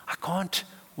 I can't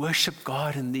worship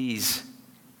God in these.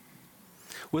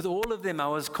 With all of them, I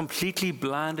was completely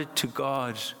blinded to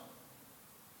God.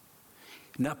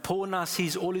 Now, Paul now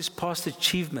sees all his past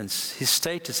achievements, his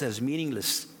status as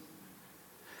meaningless,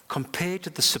 compared to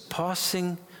the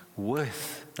surpassing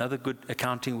worth, another good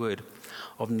accounting word,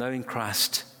 of knowing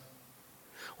Christ.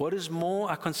 What is more,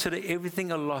 I consider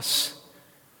everything a loss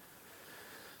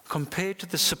compared to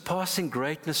the surpassing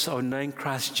greatness of knowing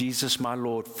Christ Jesus my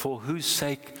Lord, for whose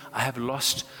sake I have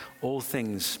lost all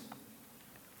things.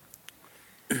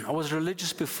 I was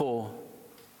religious before,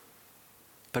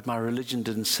 but my religion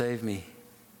didn't save me.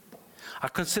 I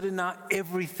consider now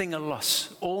everything a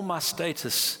loss, all my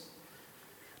status,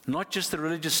 not just the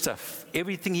religious stuff,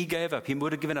 everything he gave up. He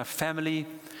would have given a family,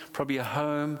 probably a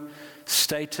home,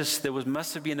 status. There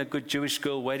must have been a good Jewish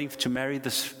girl waiting to marry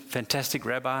this fantastic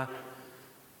rabbi.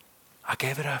 I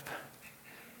gave it up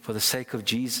for the sake of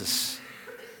Jesus.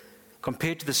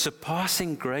 Compared to the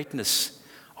surpassing greatness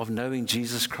of knowing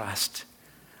Jesus Christ,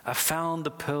 I found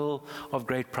the pearl of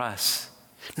great price.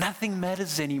 Nothing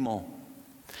matters anymore.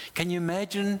 Can you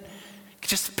imagine?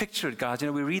 Just picture it, guys.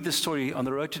 We read the story on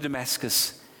the road to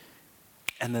Damascus,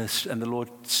 and the Lord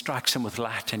strikes him with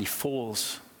light, and he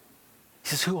falls. He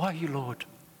says, "Who are you, Lord?"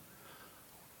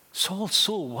 "Saul,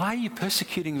 Saul, why are you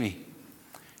persecuting me?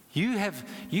 You have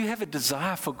a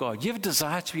desire for God. You have a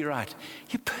desire to be right.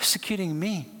 You're persecuting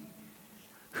me.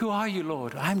 Who are you,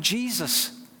 Lord?" "I'm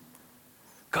Jesus."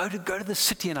 Go to the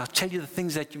city and I'll tell you the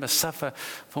things that you must suffer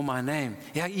for my name."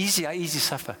 "Yeah, I easy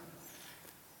suffer."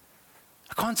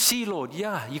 "I can't see, Lord."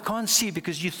 "Yeah, you can't see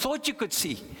because you thought you could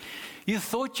see. You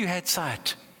thought you had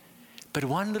sight. But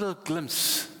one little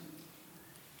glimpse,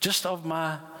 just of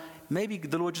maybe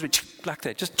the Lord just went like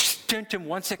that. Just turned to him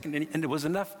 1 second and it was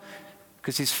enough,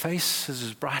 because his face is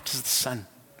as bright as the sun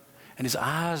and his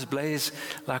eyes blaze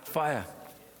like fire.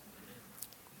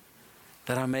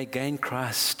 That I may gain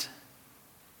Christ.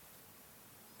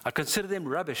 I consider them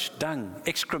rubbish, dung,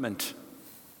 excrement.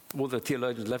 All the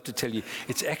theologians love to tell you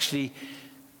it's actually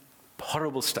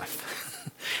horrible stuff.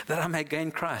 That I may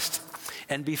gain Christ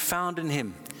and be found in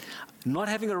him, not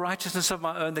having a righteousness of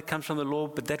my own that comes from the law,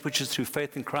 but that which is through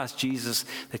faith in Christ Jesus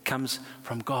that comes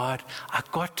from God. I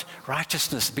got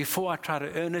righteousness before I tried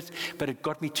to earn it, but it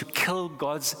got me to kill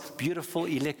God's beautiful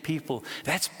elect people.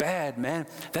 That's bad, man.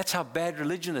 That's how bad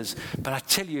religion is. But I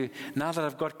tell you, now that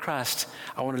I've got Christ,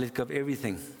 I want to let go of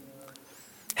everything.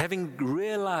 Having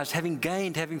realized, having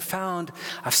gained, having found,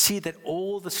 I see that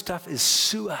all the stuff is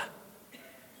sewer.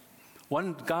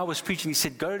 One guy was preaching, he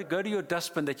said, go to your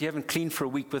dustbin that you haven't cleaned for a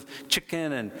week with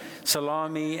chicken and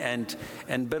salami and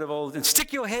bit of old, and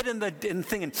stick your head in the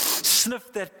thing and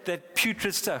sniff that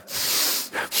putrid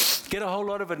stuff. Get a whole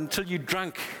lot of it until you're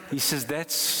drunk. He says,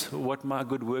 that's what my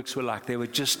good works were like. They were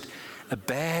just a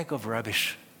bag of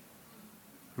rubbish.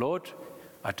 Lord,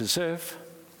 I deserve.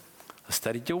 I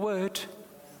studied your word.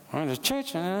 I went to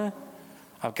church. I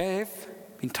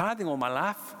been tithing all my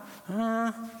life.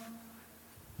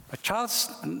 A child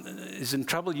is in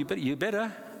trouble, you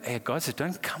better. Hey, God said,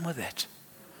 don't come with that.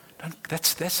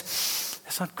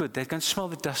 That's not good. They're going to smell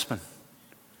the dustbin.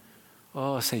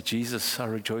 Oh, say, Jesus, I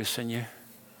rejoice in you.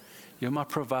 You're my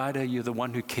provider. You're the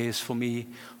one who cares for me,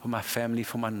 for my family,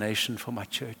 for my nation, for my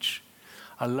church.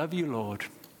 I love you, Lord.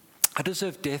 I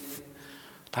deserve death.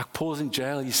 Like Paul's in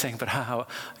jail, he's saying, but how?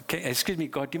 Okay, excuse me,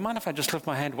 God, do you mind if I just lift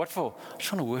my hand? What for? I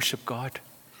just want to worship God.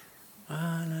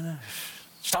 No.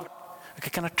 Stop it. Okay,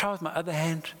 can I try with my other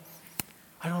hand?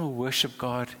 I don't want to worship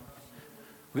God.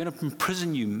 We're going to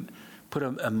imprison you, put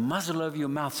a muzzle over your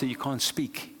mouth so you can't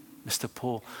speak, Mr.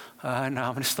 Paul. No, I'm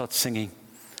going to start singing.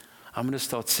 I'm going to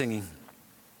start singing.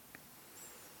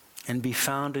 And be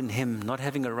found in him, not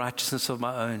having a righteousness of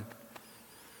my own.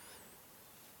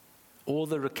 All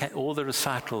the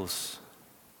recitals.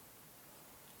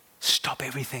 Stop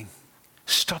everything.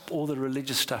 Stop all the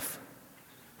religious stuff.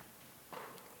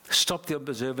 Stop the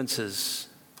observances,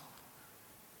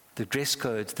 the dress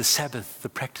codes, the Sabbath, the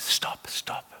practice. Stop.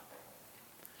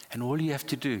 And all you have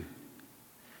to do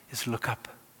is look up.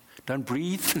 Don't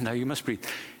breathe. No, you must breathe.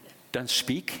 Don't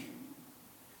speak.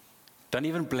 Don't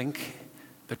even blink,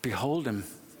 but behold him.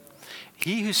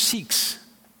 He who seeks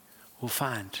will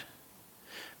find.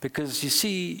 Because you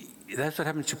see, that's what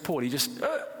happened to Paul. He just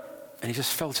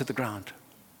fell to the ground.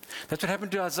 That's what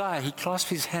happened to Isaiah. He clasped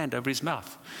his hand over his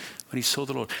mouth when he saw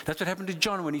the Lord. That's what happened to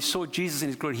John when he saw Jesus in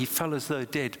his glory. He fell as though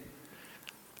dead.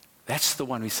 That's the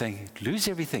one who's saying, lose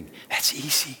everything. That's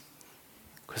easy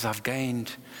because I've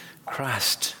gained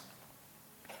Christ.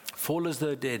 Fall as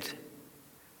though dead.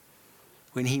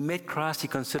 When he met Christ, he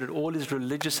considered all his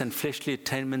religious and fleshly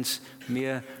attainments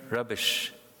mere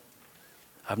rubbish.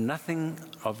 I have nothing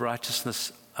of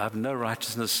righteousness. I have no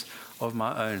righteousness of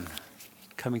my own.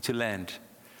 Coming to land.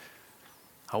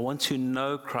 I want to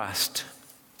know Christ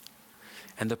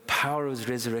and the power of his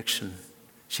resurrection.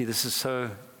 See, this is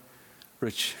so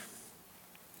rich.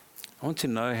 I want to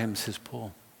know him, says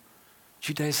Paul.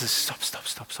 Judaism says,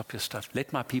 stop your stuff.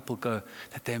 Let my people go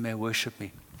that they may worship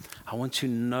me. I want to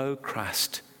know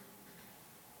Christ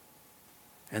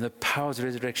and the power of his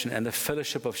resurrection and the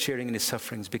fellowship of sharing in his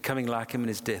sufferings, becoming like him in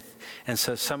his death, and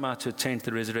so somehow to attain to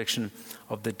the resurrection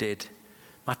of the dead.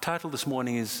 My title this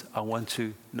morning is, I want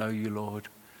to know you, Lord.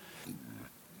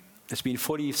 It's been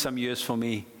 40-some years for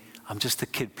me. I'm just a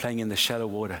kid playing in the shallow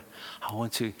water. I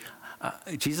want to.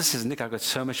 Jesus says, Nick, I've got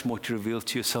so much more to reveal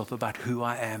to yourself about who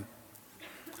I am.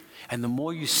 And the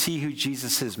more you see who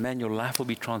Jesus is, man, your life will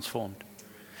be transformed.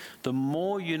 The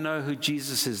more you know who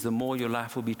Jesus is, the more your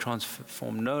life will be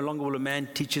transformed. No longer will a man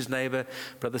teach his neighbor,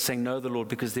 brother saying, know the Lord,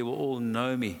 because they will all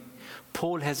know me.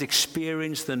 Paul has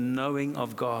experienced the knowing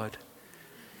of God.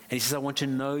 And he says, I want to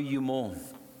know you more.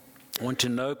 I want to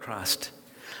know Christ.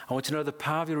 I want to know the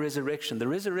power of your resurrection. The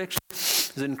resurrection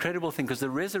is an incredible thing because the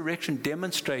resurrection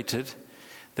demonstrated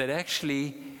that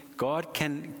actually God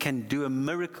can do a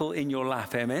miracle in your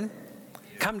life. Amen?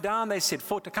 Yeah. Come down, they said.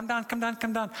 Come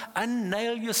down.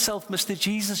 Unnail yourself, Mr.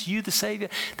 Jesus, you the Savior.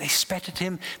 They spat at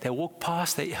him. They walked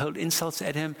past. They hurled insults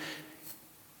at him.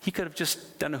 He could have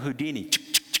just done a Houdini.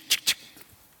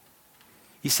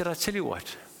 He said, I'll tell you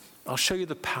what. I'll show you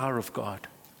the power of God.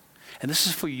 And this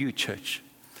is for you, church.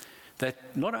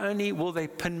 That not only will they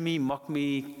pin me, mock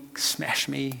me, smash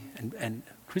me, and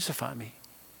crucify me,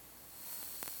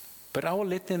 but I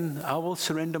will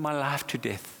surrender my life to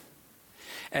death.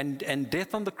 And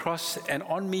death on the cross, and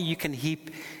on me you can heap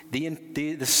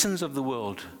the sins of the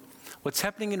world. What's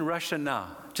happening in Russia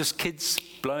now, just kids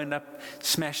blown up,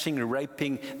 smashing,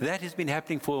 raping, that has been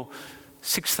happening for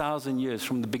 6,000 years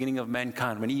from the beginning of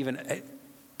mankind, when even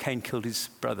Cain killed his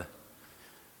brother.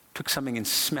 Took something and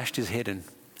smashed his head in.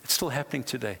 It's still happening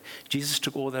today. Jesus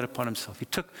took all that upon himself. He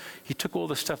took all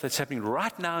the stuff that's happening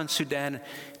right now in Sudan,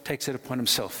 takes it upon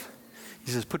himself.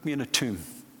 He says, put me in a tomb.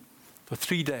 For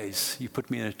 3 days, you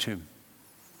put me in a tomb.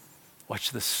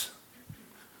 Watch this.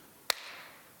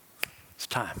 It's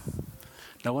time.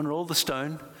 No one rolled the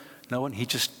stone. No one, he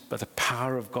just, by the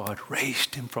power of God,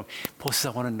 raised him from. Paul says,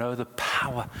 I want to know the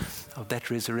power of that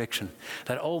resurrection.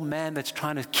 That old man that's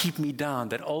trying to keep me down,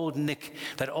 that old Nick,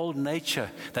 that old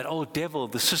nature, that old devil,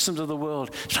 the systems of the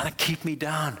world, trying to keep me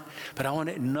down. But I want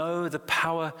to know the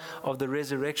power of the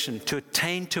resurrection, to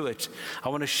attain to it. I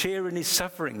want to share in his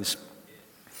sufferings.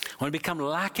 I want to become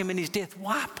like him in his death.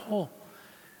 Why, Paul?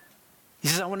 He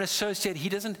says, I want to associate.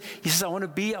 He says, I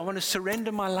want to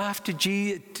surrender my life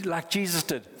to like Jesus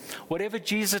did. Whatever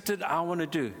Jesus did, I want to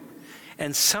do.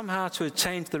 And somehow to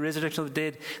attain to the resurrection of the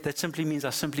dead, that simply means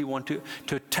I simply want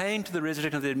to attain to the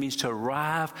resurrection of the dead means to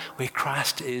arrive where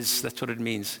Christ is. That's what it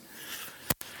means.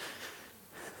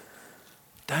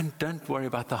 Don't worry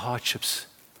about the hardships.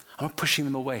 I'm not pushing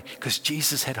them away because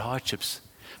Jesus had hardships,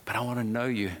 but I want to know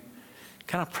you.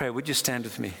 Can I pray? Would you stand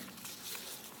with me?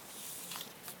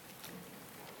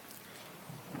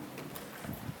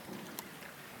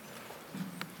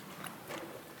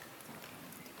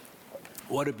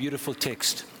 What a beautiful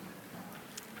text.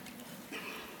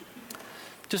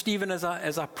 Just even as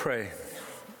I pray,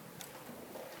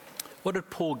 what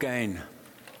did Paul gain?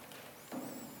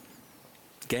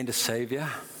 He gained a savior,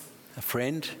 a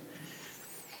friend.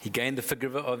 He gained the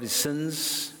forgiver of his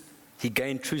sins. He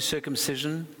gained true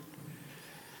circumcision.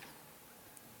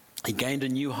 He gained a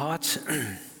new heart.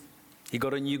 He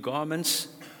got a new garment.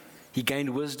 He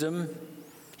gained wisdom.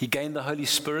 He gained the Holy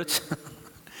Spirit.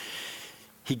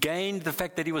 He gained the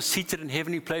fact that he was seated in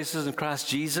heavenly places in Christ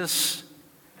Jesus.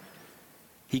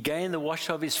 He gained the wash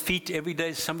of his feet. Every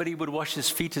day somebody would wash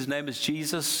his feet. His name is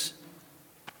Jesus.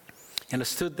 He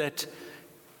understood that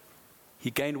he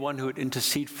gained one who would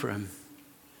intercede for him.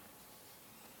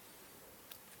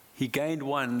 He gained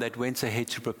one that went ahead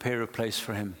to prepare a place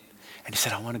for him. And he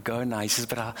said, I want to go now. He says,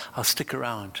 but I'll stick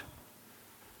around.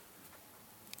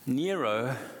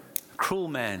 Nero, cruel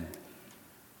man,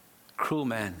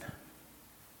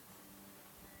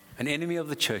 an enemy of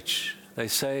the church. They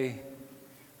say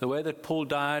the way that Paul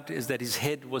died is that his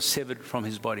head was severed from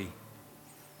his body.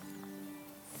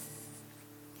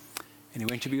 And he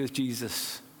went to be with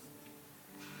Jesus.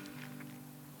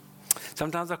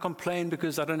 Sometimes I complain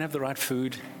because I don't have the right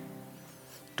food,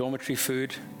 dormitory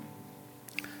food.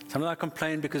 Sometimes I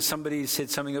complain because somebody said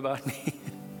something about me.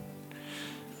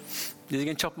 You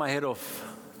can chop my head off,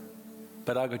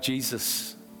 but I got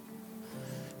Jesus.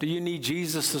 Do you need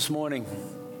Jesus this morning?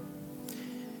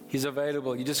 He's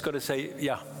available. You just got to say,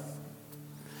 yeah.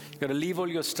 You got to leave all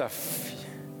your stuff.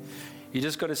 You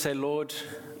just got to say, Lord,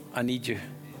 I need you.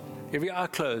 Every eye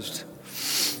closed.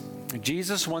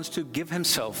 Jesus wants to give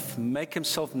himself, make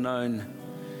himself known.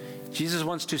 Jesus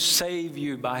wants to save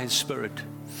you by his Spirit.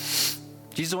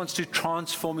 Jesus wants to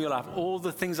transform your life. All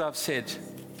the things I've said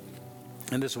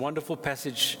in this wonderful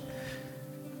passage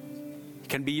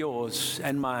can be yours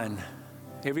and mine.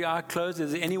 Every eye closed.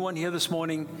 Is there anyone here this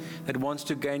morning that wants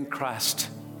to gain Christ?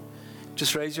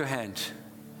 Just raise your hand.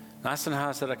 Nice and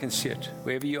high so that I can see it.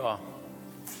 Wherever you are.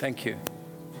 Thank you.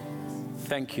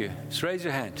 Thank you. Just raise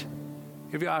your hand.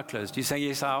 Every eye closed. You're saying,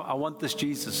 yes, I want this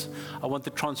Jesus. I want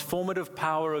the transformative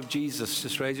power of Jesus.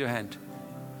 Just raise your hand.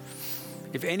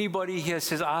 If anybody here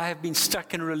says, I have been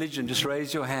stuck in religion, just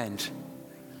raise your hand.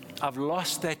 I've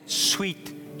lost that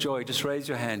sweet joy. Just raise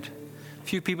your hand. A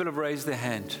few people have raised their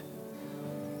hand.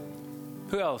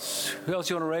 Who else? Who else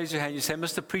you want to raise your hand? You say,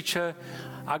 Mr. Preacher,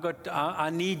 I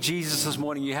need Jesus this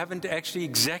morning. You haven't actually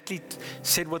exactly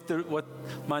said what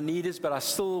my need is, but I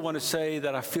still want to say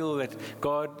that I feel that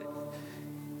God,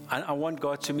 I want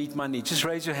God to meet my need. Just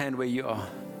raise your hand where you are.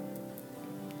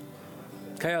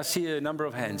 Okay, I see a number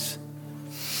of hands.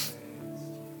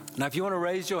 Now, if you want to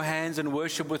raise your hands and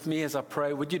worship with me as I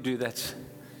pray, would you do that?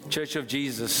 Church of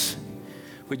Jesus,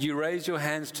 would you raise your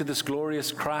hands to this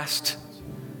glorious Christ?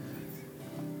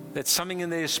 That something in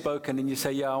there is spoken, and you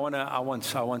say, yeah, I want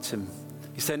him.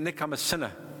 You say, Nick, I'm a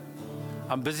sinner.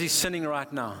 I'm busy sinning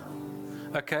right now.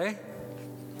 Okay?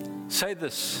 Say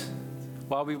this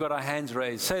while we've got our hands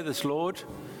raised. Say this, Lord,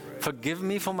 forgive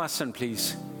me for my sin,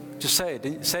 please. Just say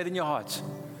it. Say it in your heart.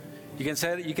 You can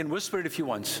say it. You can whisper it if you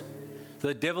want.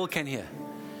 The devil can hear.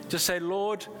 Just say,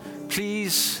 Lord,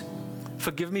 please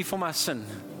forgive me for my sin.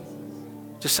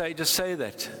 Just say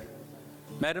that.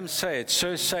 Madam, say it.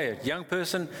 Sir, say it. Young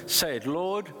person, say it.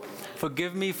 Lord,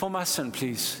 forgive me for my sin,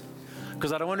 please.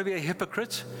 Because I don't want to be a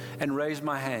hypocrite and raise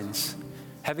my hands.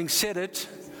 Having said it,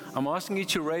 I'm asking you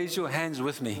to raise your hands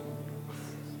with me.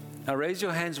 Now raise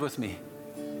your hands with me.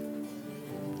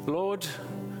 Lord,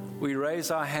 we raise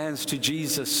our hands to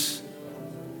Jesus,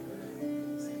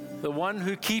 the one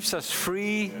who keeps us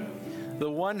free, the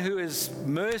one who is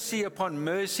mercy upon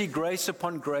mercy, grace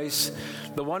upon grace,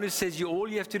 the one who says all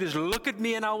you have to do is look at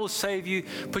me and I will save you.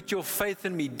 Put your faith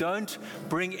in me. Don't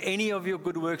bring any of your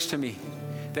good works to me.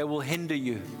 They will hinder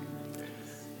you.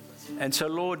 And so,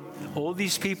 Lord, all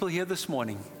these people here this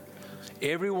morning,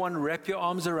 everyone wrap your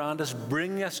arms around us.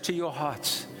 Bring us to your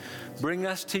hearts. Bring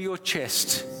us to your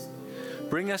chest.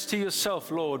 Bring us to yourself,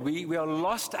 Lord. We are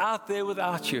lost out there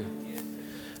without you.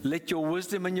 Let your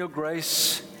wisdom and your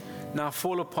grace now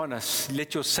fall upon us.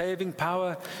 Let your saving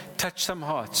power touch some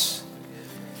hearts.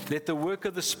 Let the work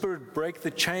of the Spirit break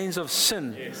the chains of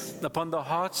sin upon the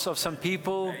hearts of some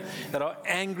people that are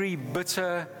angry,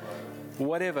 bitter,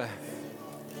 whatever.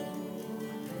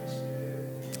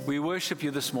 We worship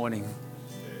you this morning.